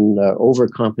in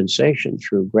overcompensation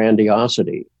through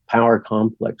grandiosity, power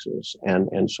complexes,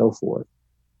 and so forth.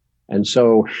 And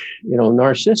so,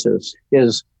 Narcissus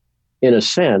is, in a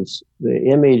sense, the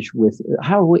image with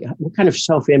what kind of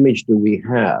self-image do we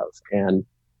have? And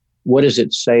what does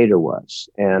it say to us?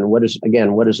 And what does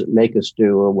it make us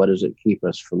do, or what does it keep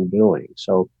us from doing?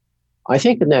 So I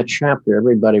think in that chapter,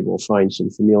 everybody will find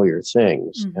some familiar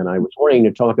things. Mm-hmm. And I was wanting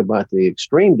to talk about the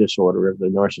extreme disorder of the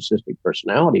narcissistic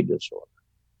personality disorder,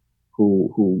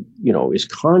 who is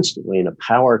constantly in a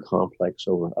power complex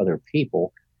over other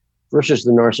people, versus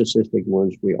the narcissistic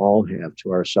wounds we all have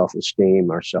to our self-esteem,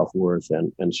 our self-worth,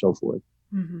 and so forth.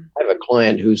 Mm-hmm. I have a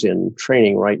client who's in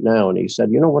training right now, and he said,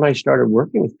 when I started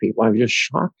working with people, I was just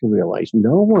shocked to realize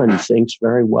no one thinks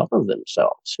very well of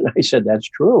themselves. And I said, that's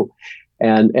true.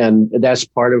 And that's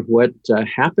part of what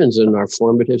happens in our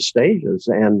formative stages.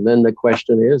 And then the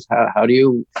question is, how do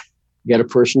you get a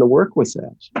person to work with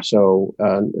that? So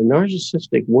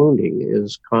narcissistic wounding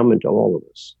is common to all of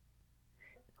us.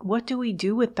 What do we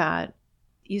do with that?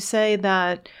 You say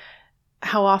that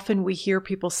how often we hear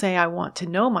people say, I want to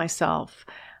know myself,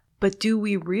 but do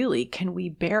we really? Can we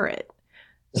bear it?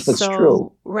 That's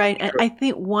true. Right. And I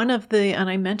think and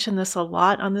I mention this a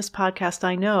lot on this podcast,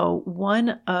 I know,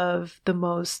 one of the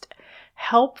most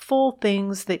helpful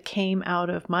things that came out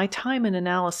of my time in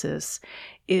analysis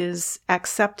is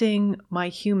accepting my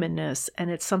humanness.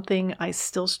 And it's something I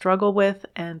still struggle with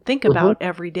and think about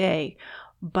every day.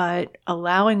 But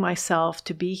allowing myself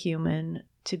to be human,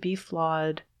 to be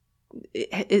flawed,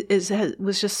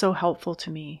 was just so helpful to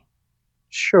me.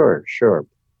 Sure.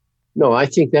 No, I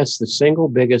think that's the single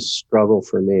biggest struggle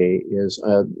for me is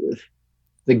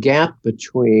the gap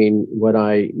between what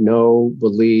I know,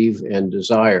 believe, and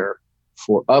desire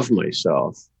of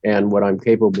myself and what I'm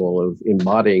capable of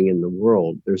embodying in the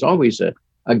world. There's always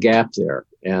a gap there.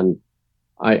 And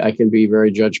I can be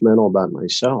very judgmental about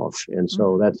myself. And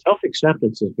so that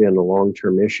self-acceptance has been a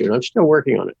long-term issue. And I'm still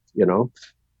working on it,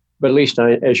 But at least,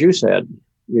 as you said,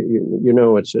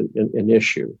 it's an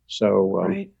issue. So,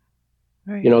 right.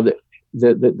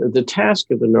 The task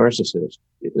of the narcissist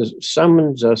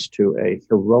summons us to a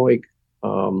heroic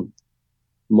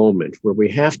moment where we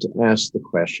have to ask the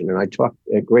question, and I talk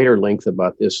at greater length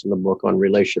about this in the book on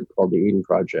relationship called The Eden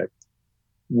Project.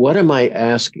 What am I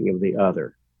asking of the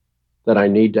other that I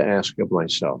need to ask of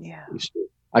myself? Yeah.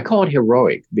 I call it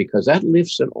heroic because that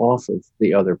lifts it off of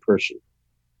the other person.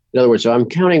 In other words, I'm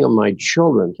counting on my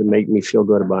children to make me feel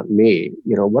good about me.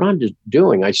 What I'm just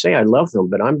doing, I say I love them,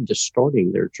 but I'm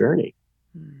distorting their journey.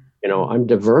 I'm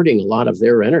diverting a lot of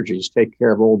their energies to take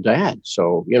care of old dad.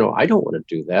 So, I don't want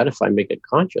to do that if I make it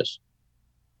conscious.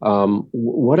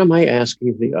 What am I asking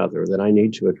of the other that I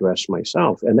need to address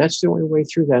myself? And that's the only way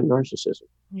through that narcissism.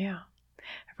 Yeah.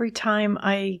 Every time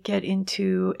I get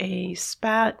into a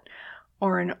spat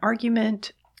or an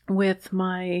argument with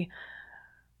my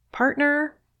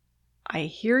partner, I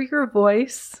hear your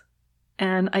voice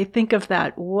and I think of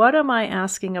that. What am I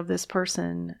asking of this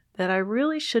person that I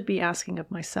really should be asking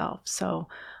of myself? So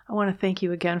I want to thank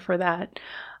you again for that.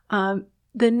 The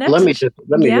next, let me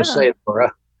just say,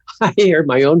 Laura, I hear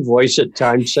my own voice at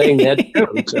times saying that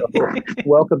too. So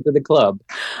welcome to the club.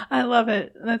 I love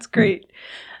it. That's great.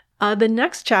 The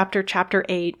next chapter, chapter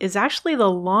 8, is actually the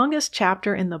longest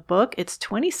chapter in the book. It's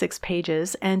 26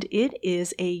 pages, and it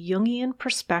is a Jungian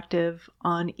perspective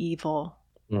on evil.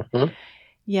 Mm-hmm.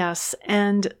 Yes,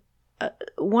 and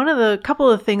one of the couple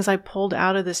of things I pulled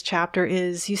out of this chapter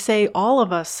is you say all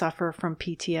of us suffer from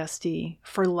PTSD,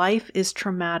 for life is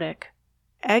traumatic,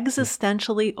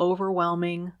 existentially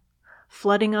overwhelming,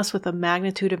 flooding us with a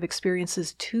magnitude of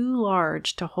experiences too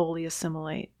large to wholly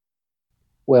assimilate.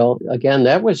 Well, again,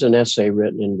 that was an essay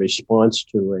written in response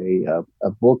to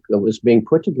a book that was being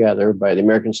put together by the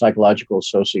American Psychological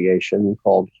Association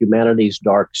called Humanity's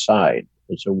Dark Side.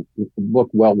 It's a book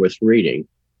well worth reading.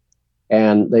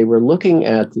 And they were looking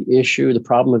at the issue, the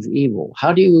problem of evil.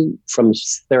 How do you, from a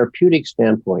therapeutic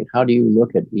standpoint, how do you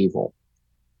look at evil?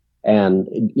 And,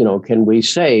 can we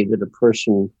say that a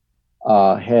person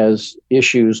has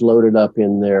issues loaded up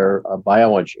in their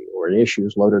biology or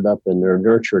issues loaded up in their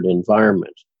nurtured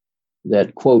environment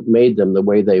that, quote, made them the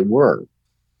way they were?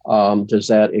 Does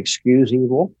that excuse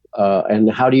evil?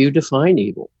 And how do you define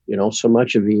evil? So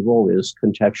much of evil is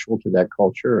contextual to that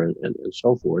culture and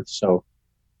so forth. So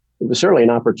it was certainly an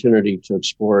opportunity to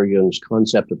explore Jung's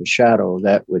concept of the shadow,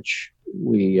 that which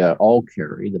we all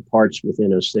carry, the parts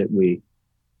within us that we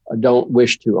don't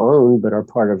wish to own, but are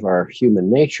part of our human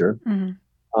nature. Mm-hmm.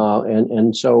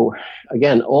 And so,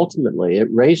 again, ultimately, it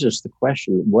raises the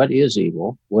question, what is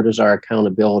evil? What is our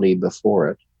accountability before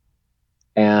it?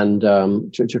 And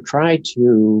to try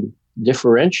to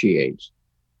differentiate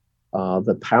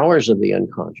the powers of the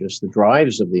unconscious, the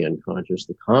drives of the unconscious,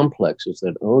 the complexes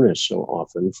that own us so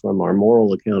often from our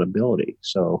moral accountability.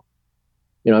 So,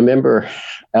 I remember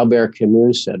Albert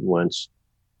Camus said once,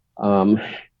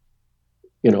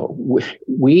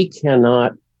 we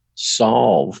cannot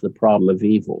solve the problem of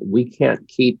evil. We can't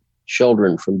keep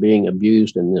children from being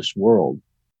abused in this world,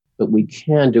 but we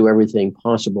can do everything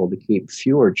possible to keep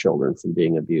fewer children from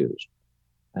being abused.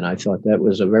 And I thought that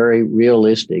was a very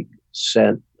realistic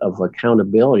set of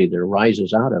accountability that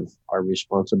arises out of our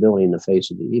responsibility in the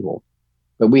face of the evil.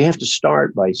 But we have to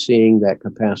start by seeing that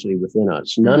capacity within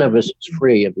us. None of us is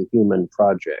free of the human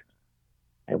project.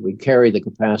 And we carry the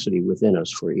capacity within us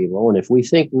for evil. And if we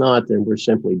think not, then we're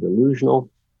simply delusional,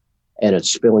 and it's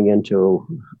spilling into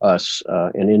us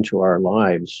and into our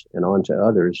lives and onto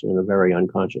others in a very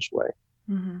unconscious way.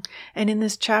 Mm-hmm. And in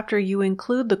this chapter, you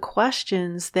include the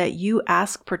questions that you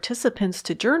ask participants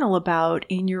to journal about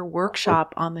in your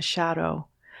workshop on the shadow.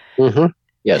 Mm-hmm.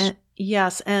 Yes.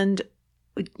 Yes. And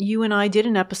you and I did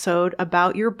an episode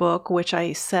about your book, which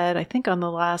I said, I think on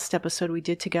the last episode we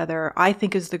did together, I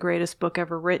think is the greatest book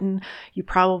ever written. You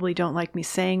probably don't like me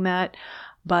saying that,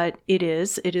 but it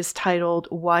is. It is titled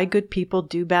Why Good People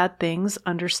Do Bad Things,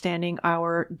 Understanding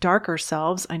Our Darker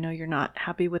Selves. I know you're not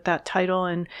happy with that title.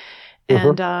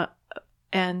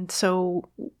 And so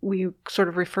we sort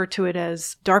of refer to it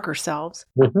as Darker Selves.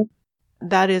 Mm-hmm.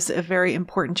 That is a very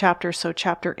important chapter. So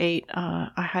chapter 8,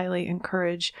 I highly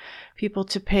encourage people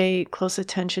to pay close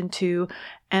attention to.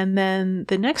 And then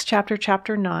the next chapter,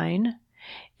 chapter 9,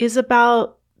 is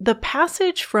about the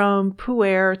passage from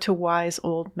puer to wise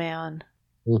old man.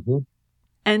 Mm-hmm.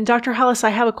 And Dr. Hollis,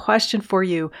 I have a question for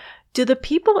you. Do the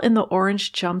people in the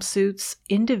orange jumpsuits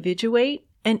individuate?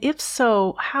 And if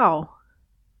so, how?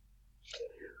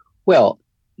 Well,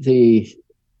 the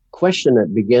question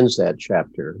that begins that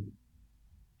chapter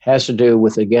has to do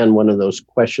with, again, one of those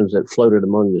questions that floated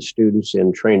among the students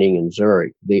in training in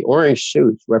Zurich. The orange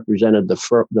suits represented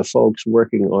the folks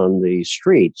working on the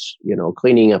streets,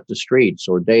 cleaning up the streets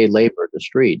or day labor at the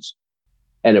streets.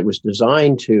 And it was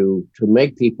designed to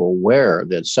make people aware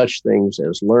that such things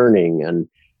as learning and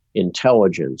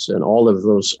intelligence and all of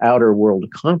those outer world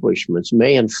accomplishments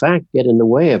may in fact get in the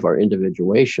way of our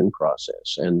individuation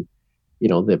process. And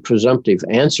the presumptive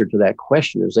answer to that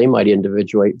question is they might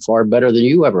individuate far better than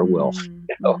you ever will.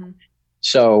 Mm-hmm.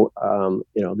 So,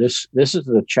 this is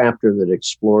the chapter that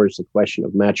explores the question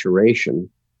of maturation,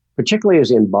 particularly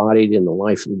as embodied in the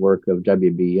life and work of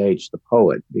W.B. Yeats, the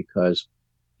poet, because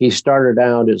he started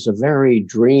out as a very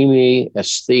dreamy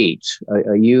aesthete,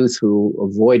 a youth who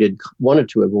wanted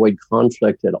to avoid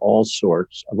conflict of all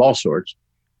sorts,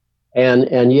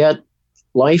 and yet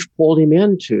life pulled him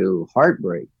into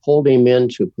heartbreak, pulled him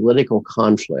into political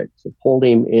conflict, pulled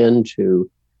him into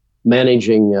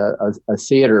managing a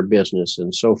theater business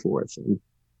and so forth. And,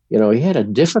 he had a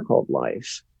difficult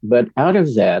life, but out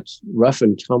of that rough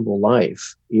and tumble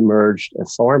life emerged a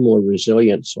far more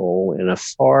resilient soul and a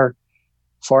far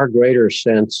greater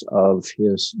sense of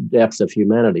his depth of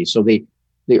humanity. So the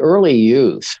early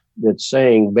youth that's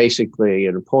saying basically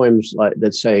in poems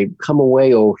that say, "Come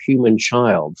away, O human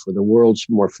child, for the world's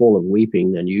more full of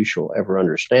weeping than you shall ever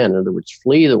understand." In other words,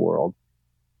 flee the world,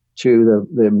 to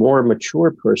the more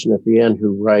mature person at the end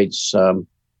who writes,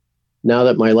 "Now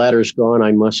that my ladder's gone,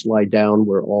 I must lie down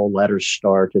where all ladders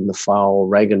start, in the foul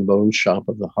rag and bone shop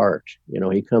of the heart."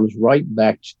 He comes right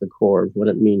back to the core of what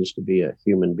it means to be a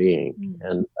human being.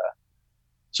 And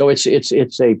so it's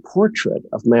a portrait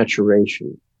of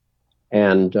maturation.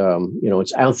 And,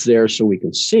 it's out there so we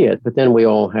can see it, but then we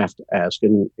all have to ask,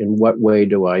 in what way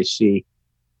do I see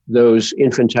those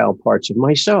infantile parts of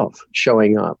myself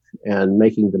showing up and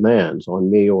making demands on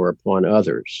me or upon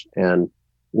others? And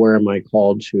where am I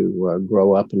called to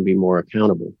grow up and be more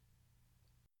accountable?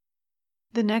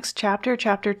 The next chapter,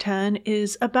 chapter 10,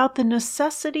 is about the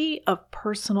necessity of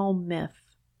personal myth.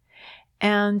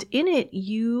 And in it,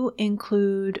 you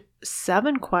include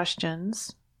 7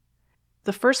 questions.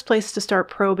 The first place to start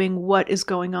probing what is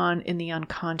going on in the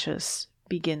unconscious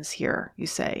begins here, you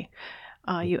say.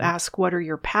 You ask, what are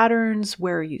your patterns?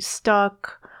 Where are you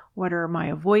stuck? What are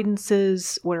my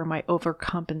avoidances? What are my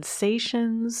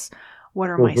overcompensations? What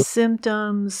are my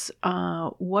symptoms?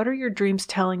 What are your dreams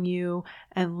telling you?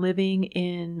 And living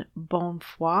in bonne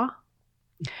foi.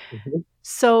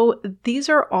 So these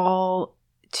are all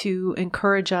to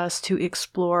encourage us to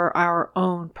explore our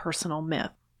own personal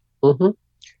myth.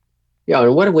 Yeah,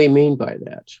 and what do we mean by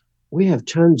that? We have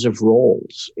tons of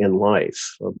roles in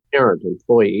life, of parent,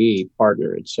 employee,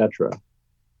 partner, etc.,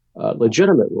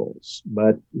 legitimate roles.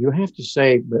 But you have to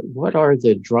say, but what are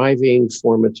the driving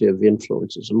formative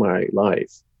influences in my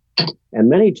life? And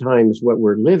many times what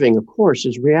we're living, of course,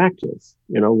 is reactive.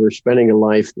 We're spending a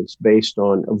life that's based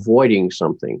on avoiding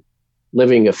something,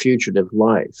 living a fugitive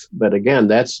life. But again,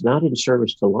 that's not in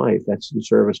service to life. That's in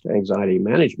service to anxiety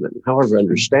management. However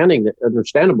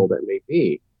understandable that may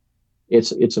be,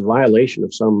 it's a violation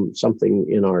of something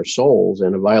in our souls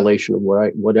and a violation of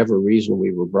whatever reason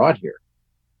we were brought here.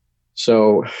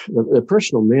 So the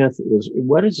personal myth is,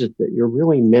 what is it that you're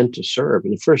really meant to serve?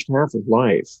 In the first half of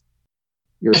life,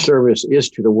 your service is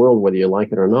to the world, whether you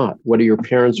like it or not. What do your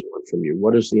parents want from you?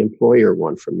 What does the employer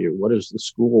want from you? What does the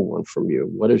school want from you?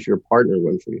 What does your partner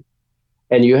want from you?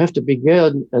 And you have to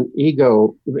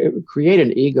create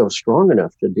an ego strong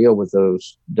enough to deal with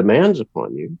those demands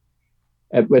upon you.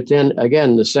 But then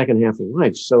again, the second half of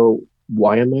life. So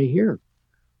why am I here?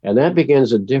 And that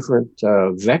begins a different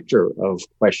vector of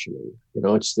questioning.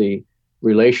 It's the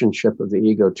relationship of the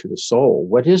ego to the soul.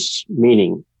 What is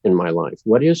meaning in my life?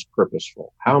 What is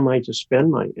purposeful? How am I to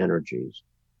spend my energies?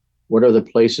 What are the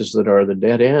places that are the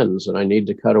dead ends that I need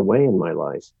to cut away in my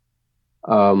life?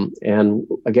 And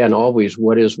again, always,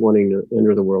 what is wanting to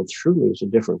enter the world through me is a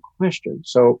different question.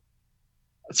 So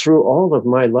through all of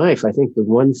my life, I think the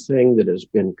one thing that has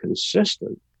been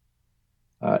consistent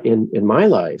in my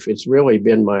life, it's really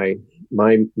been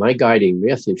my guiding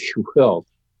myth, if you will,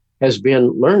 has been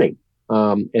learning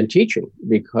and teaching,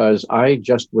 because I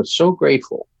just was so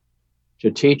grateful to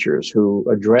teachers who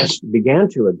began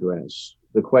to address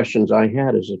the questions I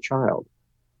had as a child,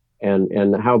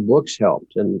 and how books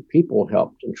helped and people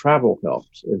helped and travel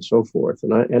helped and so forth.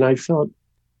 And I felt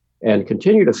and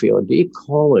continue to feel a deep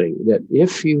calling that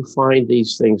if you find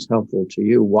these things helpful to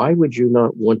you, why would you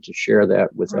not want to share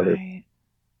that with others?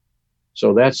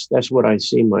 So that's what I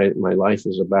see my life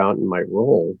is about and my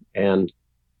role. And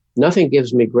nothing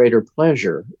gives me greater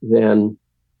pleasure than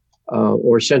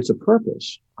or sense of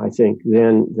purpose, I think,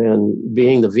 than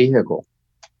being the vehicle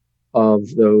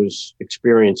of those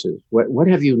experiences. What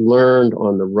have you learned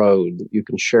on the road that you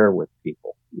can share with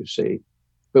people, you see?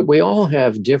 But we all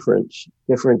have different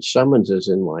summonses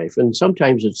in life. And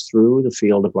sometimes it's through the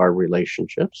field of our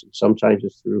relationships. And sometimes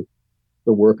it's through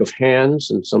the work of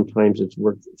hands. And sometimes it's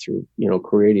work through,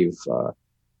 creative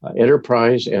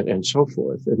enterprise and so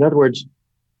forth. In other words,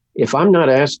 if I'm not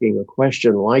asking a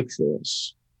question like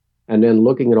this, and then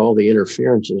looking at all the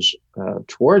interferences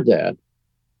toward that,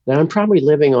 then I'm probably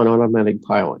living on automatic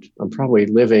pilot. I'm probably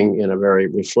living in a very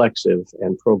reflexive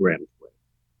and programmed way.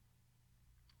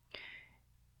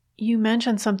 You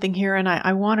mentioned something here, and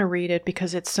I want to read it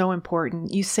because it's so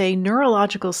important. You say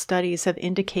neurological studies have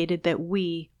indicated that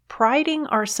we, priding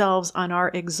ourselves on our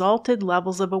exalted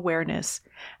levels of awareness,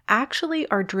 actually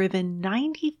are driven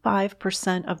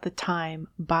 95% of the time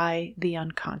by the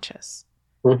unconscious.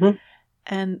 Mm-hmm.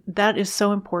 And that is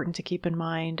so important to keep in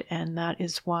mind. And that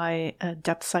is why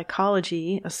depth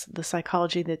psychology, the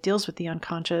psychology that deals with the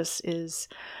unconscious, is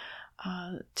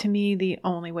to me, the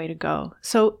only way to go.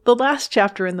 So the last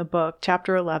chapter in the book,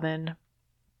 chapter 11,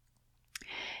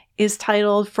 is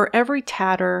titled, "For Every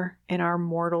Tatter in Our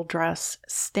Mortal Dress,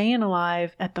 Staying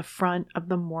Alive at the Front of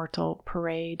the Mortal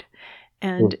Parade."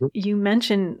 And you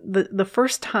mentioned the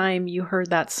first time you heard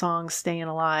that song, "Staying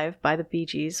Alive" by the Bee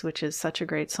Gees, which is such a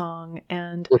great song.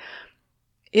 And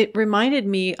it reminded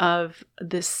me of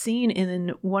this scene in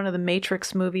one of the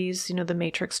Matrix movies, the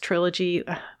Matrix trilogy.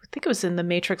 I think it was in The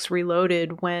Matrix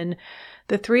Reloaded, when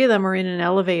the three of them are in an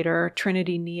elevator,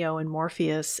 Trinity, Neo, and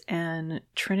Morpheus. And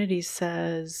Trinity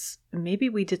says, "Maybe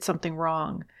we did something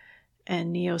wrong."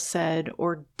 And Neo said,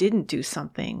 "Or didn't do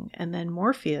something." And then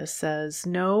Morpheus says,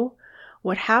 "No,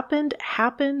 what happened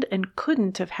happened and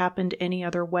couldn't have happened any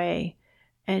other way."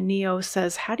 And Neo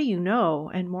says, "How do you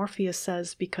know?" And Morpheus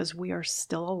says, "Because we are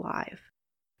still alive."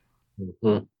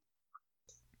 Mm-hmm.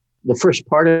 The first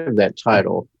part of that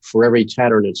title, "For Every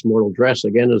Tatter in Its Mortal Dress,"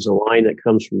 again, is a line that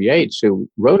comes from Yeats, who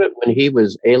wrote it when he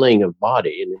was ailing of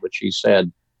body, in which he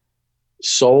said,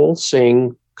 "Soul,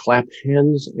 sing, clap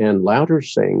hands, and louder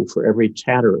sing for every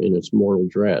tatter in its mortal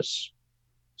dress."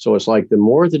 So it's like the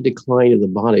more the decline of the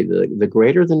body, the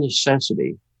greater the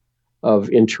necessity of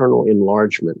internal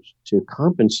enlargement to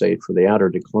compensate for the outer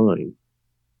decline.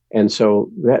 And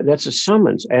so that's a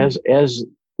summons. As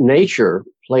nature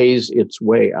plays its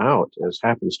way out, as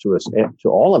happens to us, to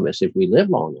all of us, if we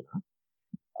live long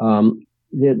enough,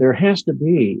 there has to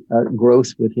be a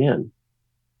growth within.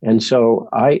 And so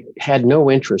I had no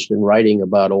interest in writing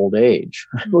about old age.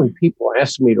 When people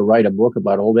asked me to write a book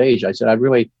about old age, I said, I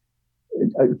really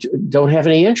don't have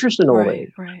any interest in old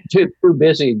age. Right. Too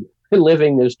busy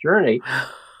living this journey.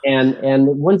 And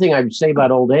one thing I would say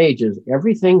about old age is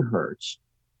everything hurts.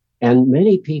 And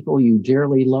many people you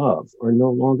dearly love are no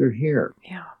longer here.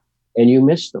 Yeah. And you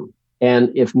miss them.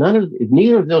 And if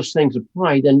neither of those things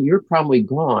apply, then you're probably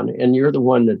gone and you're the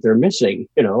one that they're missing,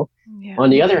 Yeah.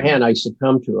 On the other hand, I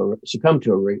succumbed to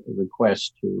a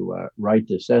request to write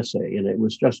this essay, and it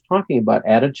was just talking about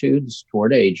attitudes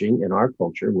toward aging in our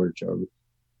culture, which are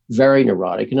very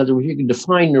neurotic. In other words, you can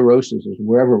define neurosis as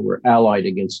wherever we're allied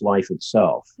against life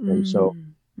itself. And so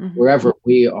wherever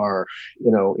we are,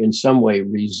 in some way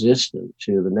resistant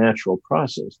to the natural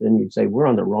process, then you'd say we're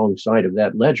on the wrong side of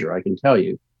that ledger, I can tell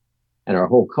you. And our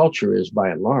whole culture is by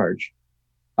and large.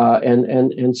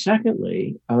 And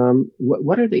secondly,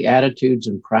 what are the attitudes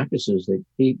and practices that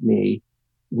keep me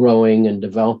growing and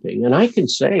developing? And I can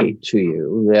say to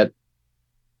you that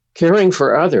caring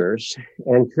for others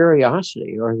and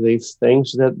curiosity are the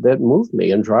things that move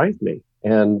me and drive me.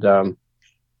 And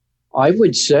I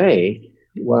would say,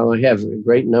 while I have a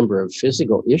great number of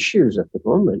physical issues at the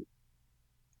moment,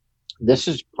 this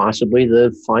is possibly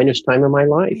the finest time of my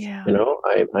life. Yeah.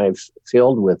 I'm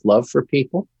filled with love for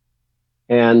people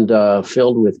and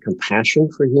filled with compassion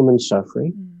for human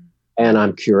suffering. And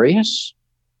I'm curious.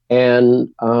 And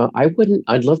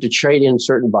I'd love to trade in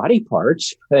certain body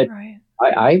parts, but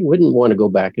I wouldn't want to go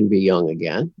back and be young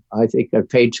again. I think I've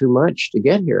paid too much to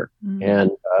get here.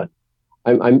 And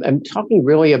I'm talking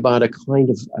really about a kind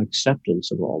of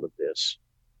acceptance of all of this.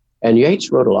 And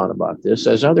Yeats wrote a lot about this,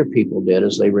 as other people did,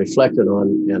 as they reflected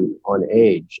on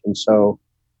age. And so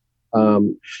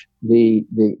the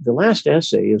last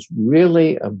essay is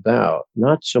really about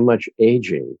not so much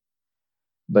aging,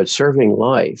 but serving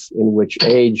life, in which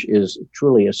age is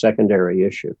truly a secondary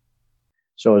issue.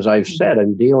 So as I've said,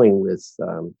 I'm dealing with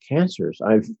cancers.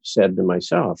 I've said to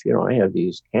myself, I have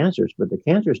these cancers, but the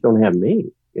cancers don't have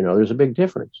me. There's a big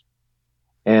difference.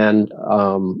 And,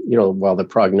 while the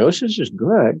prognosis is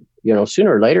good,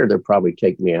 sooner or later, they'll probably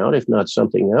take me out, if not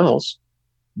something else.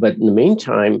 But in the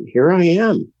meantime, here I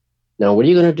am. Now, what are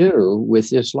you going to do with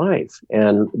this life?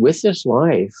 And with this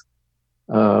life,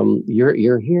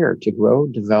 you're here to grow,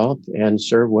 develop, and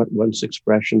serve one's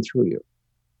expression through you.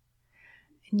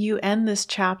 You end this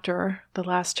chapter, the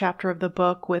last chapter of the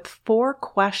book, with 4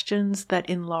 questions that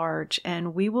enlarge,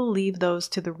 and we will leave those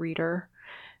to the reader.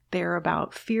 They're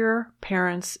about fear,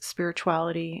 parents,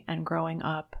 spirituality, and growing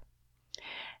up.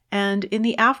 And in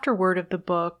the afterword of the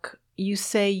book, you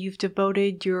say you've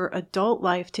devoted your adult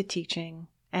life to teaching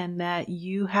and that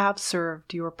you have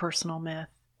served your personal myth.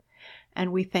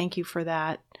 And we thank you for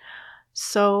that.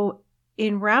 So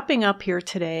in wrapping up here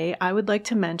today, I would like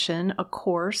to mention a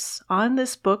course on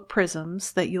this book,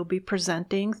 Prisms, that you'll be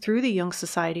presenting through the Jung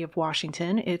Society of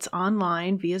Washington. It's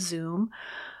online via Zoom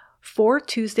 4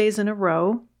 Tuesdays in a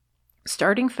row,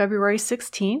 starting February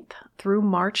 16th through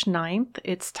March 9th.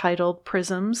 It's titled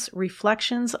Prisms,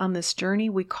 Reflections on This Journey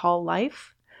We Call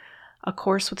Life, a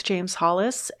course with James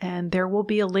Hollis, and there will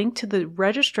be a link to the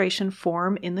registration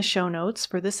form in the show notes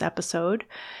for this episode.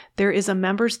 There is a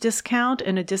member's discount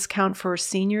and a discount for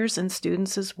seniors and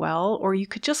students as well, or you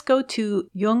could just go to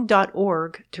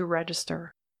jung.org to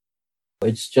register.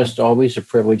 It's just always a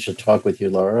privilege to talk with you,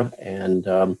 Laura, and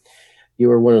you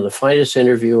are one of the finest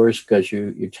interviewers because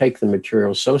you take the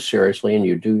material so seriously and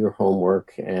you do your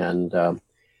homework, and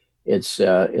it's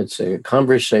a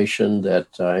conversation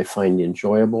that I find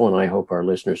enjoyable, and I hope our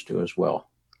listeners do as well.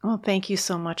 Well, thank you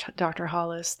so much, Dr.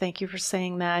 Hollis. Thank you for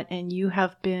saying that. And you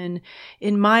have been,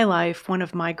 in my life, one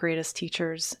of my greatest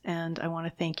teachers, and I want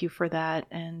to thank you for that.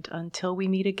 And until we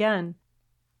meet again,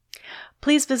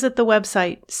 please visit the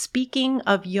website Speaking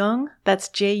of Jung, that's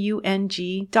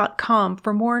JUNG.com,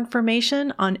 for more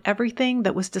information on everything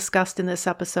that was discussed in this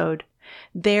episode.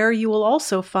 There you will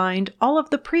also find all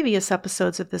of the previous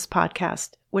episodes of this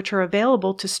podcast, which are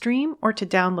available to stream or to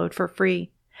download for free.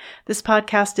 This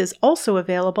podcast is also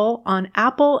available on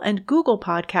Apple and Google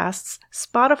Podcasts,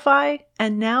 Spotify,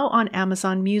 and now on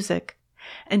Amazon Music.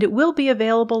 And it will be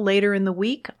available later in the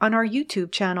week on our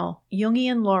YouTube channel,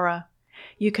 Jungian Laura.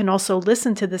 You can also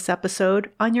listen to this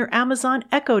episode on your Amazon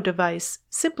Echo device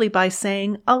simply by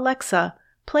saying, "Alexa,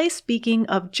 play Speaking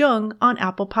of Jung on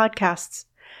Apple Podcasts."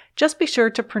 Just be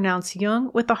sure to pronounce Jung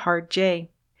with a hard J.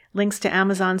 Links to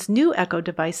Amazon's new Echo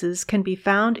devices can be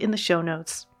found in the show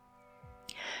notes.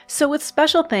 So with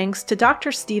special thanks to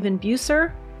Dr. Stephen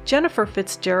Buser, Jennifer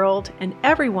Fitzgerald, and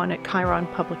everyone at Chiron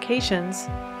Publications,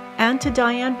 and to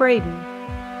Diane Braden,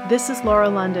 this is Laura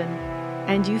London,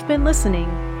 and you've been listening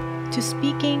to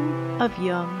Speaking of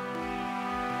Jung.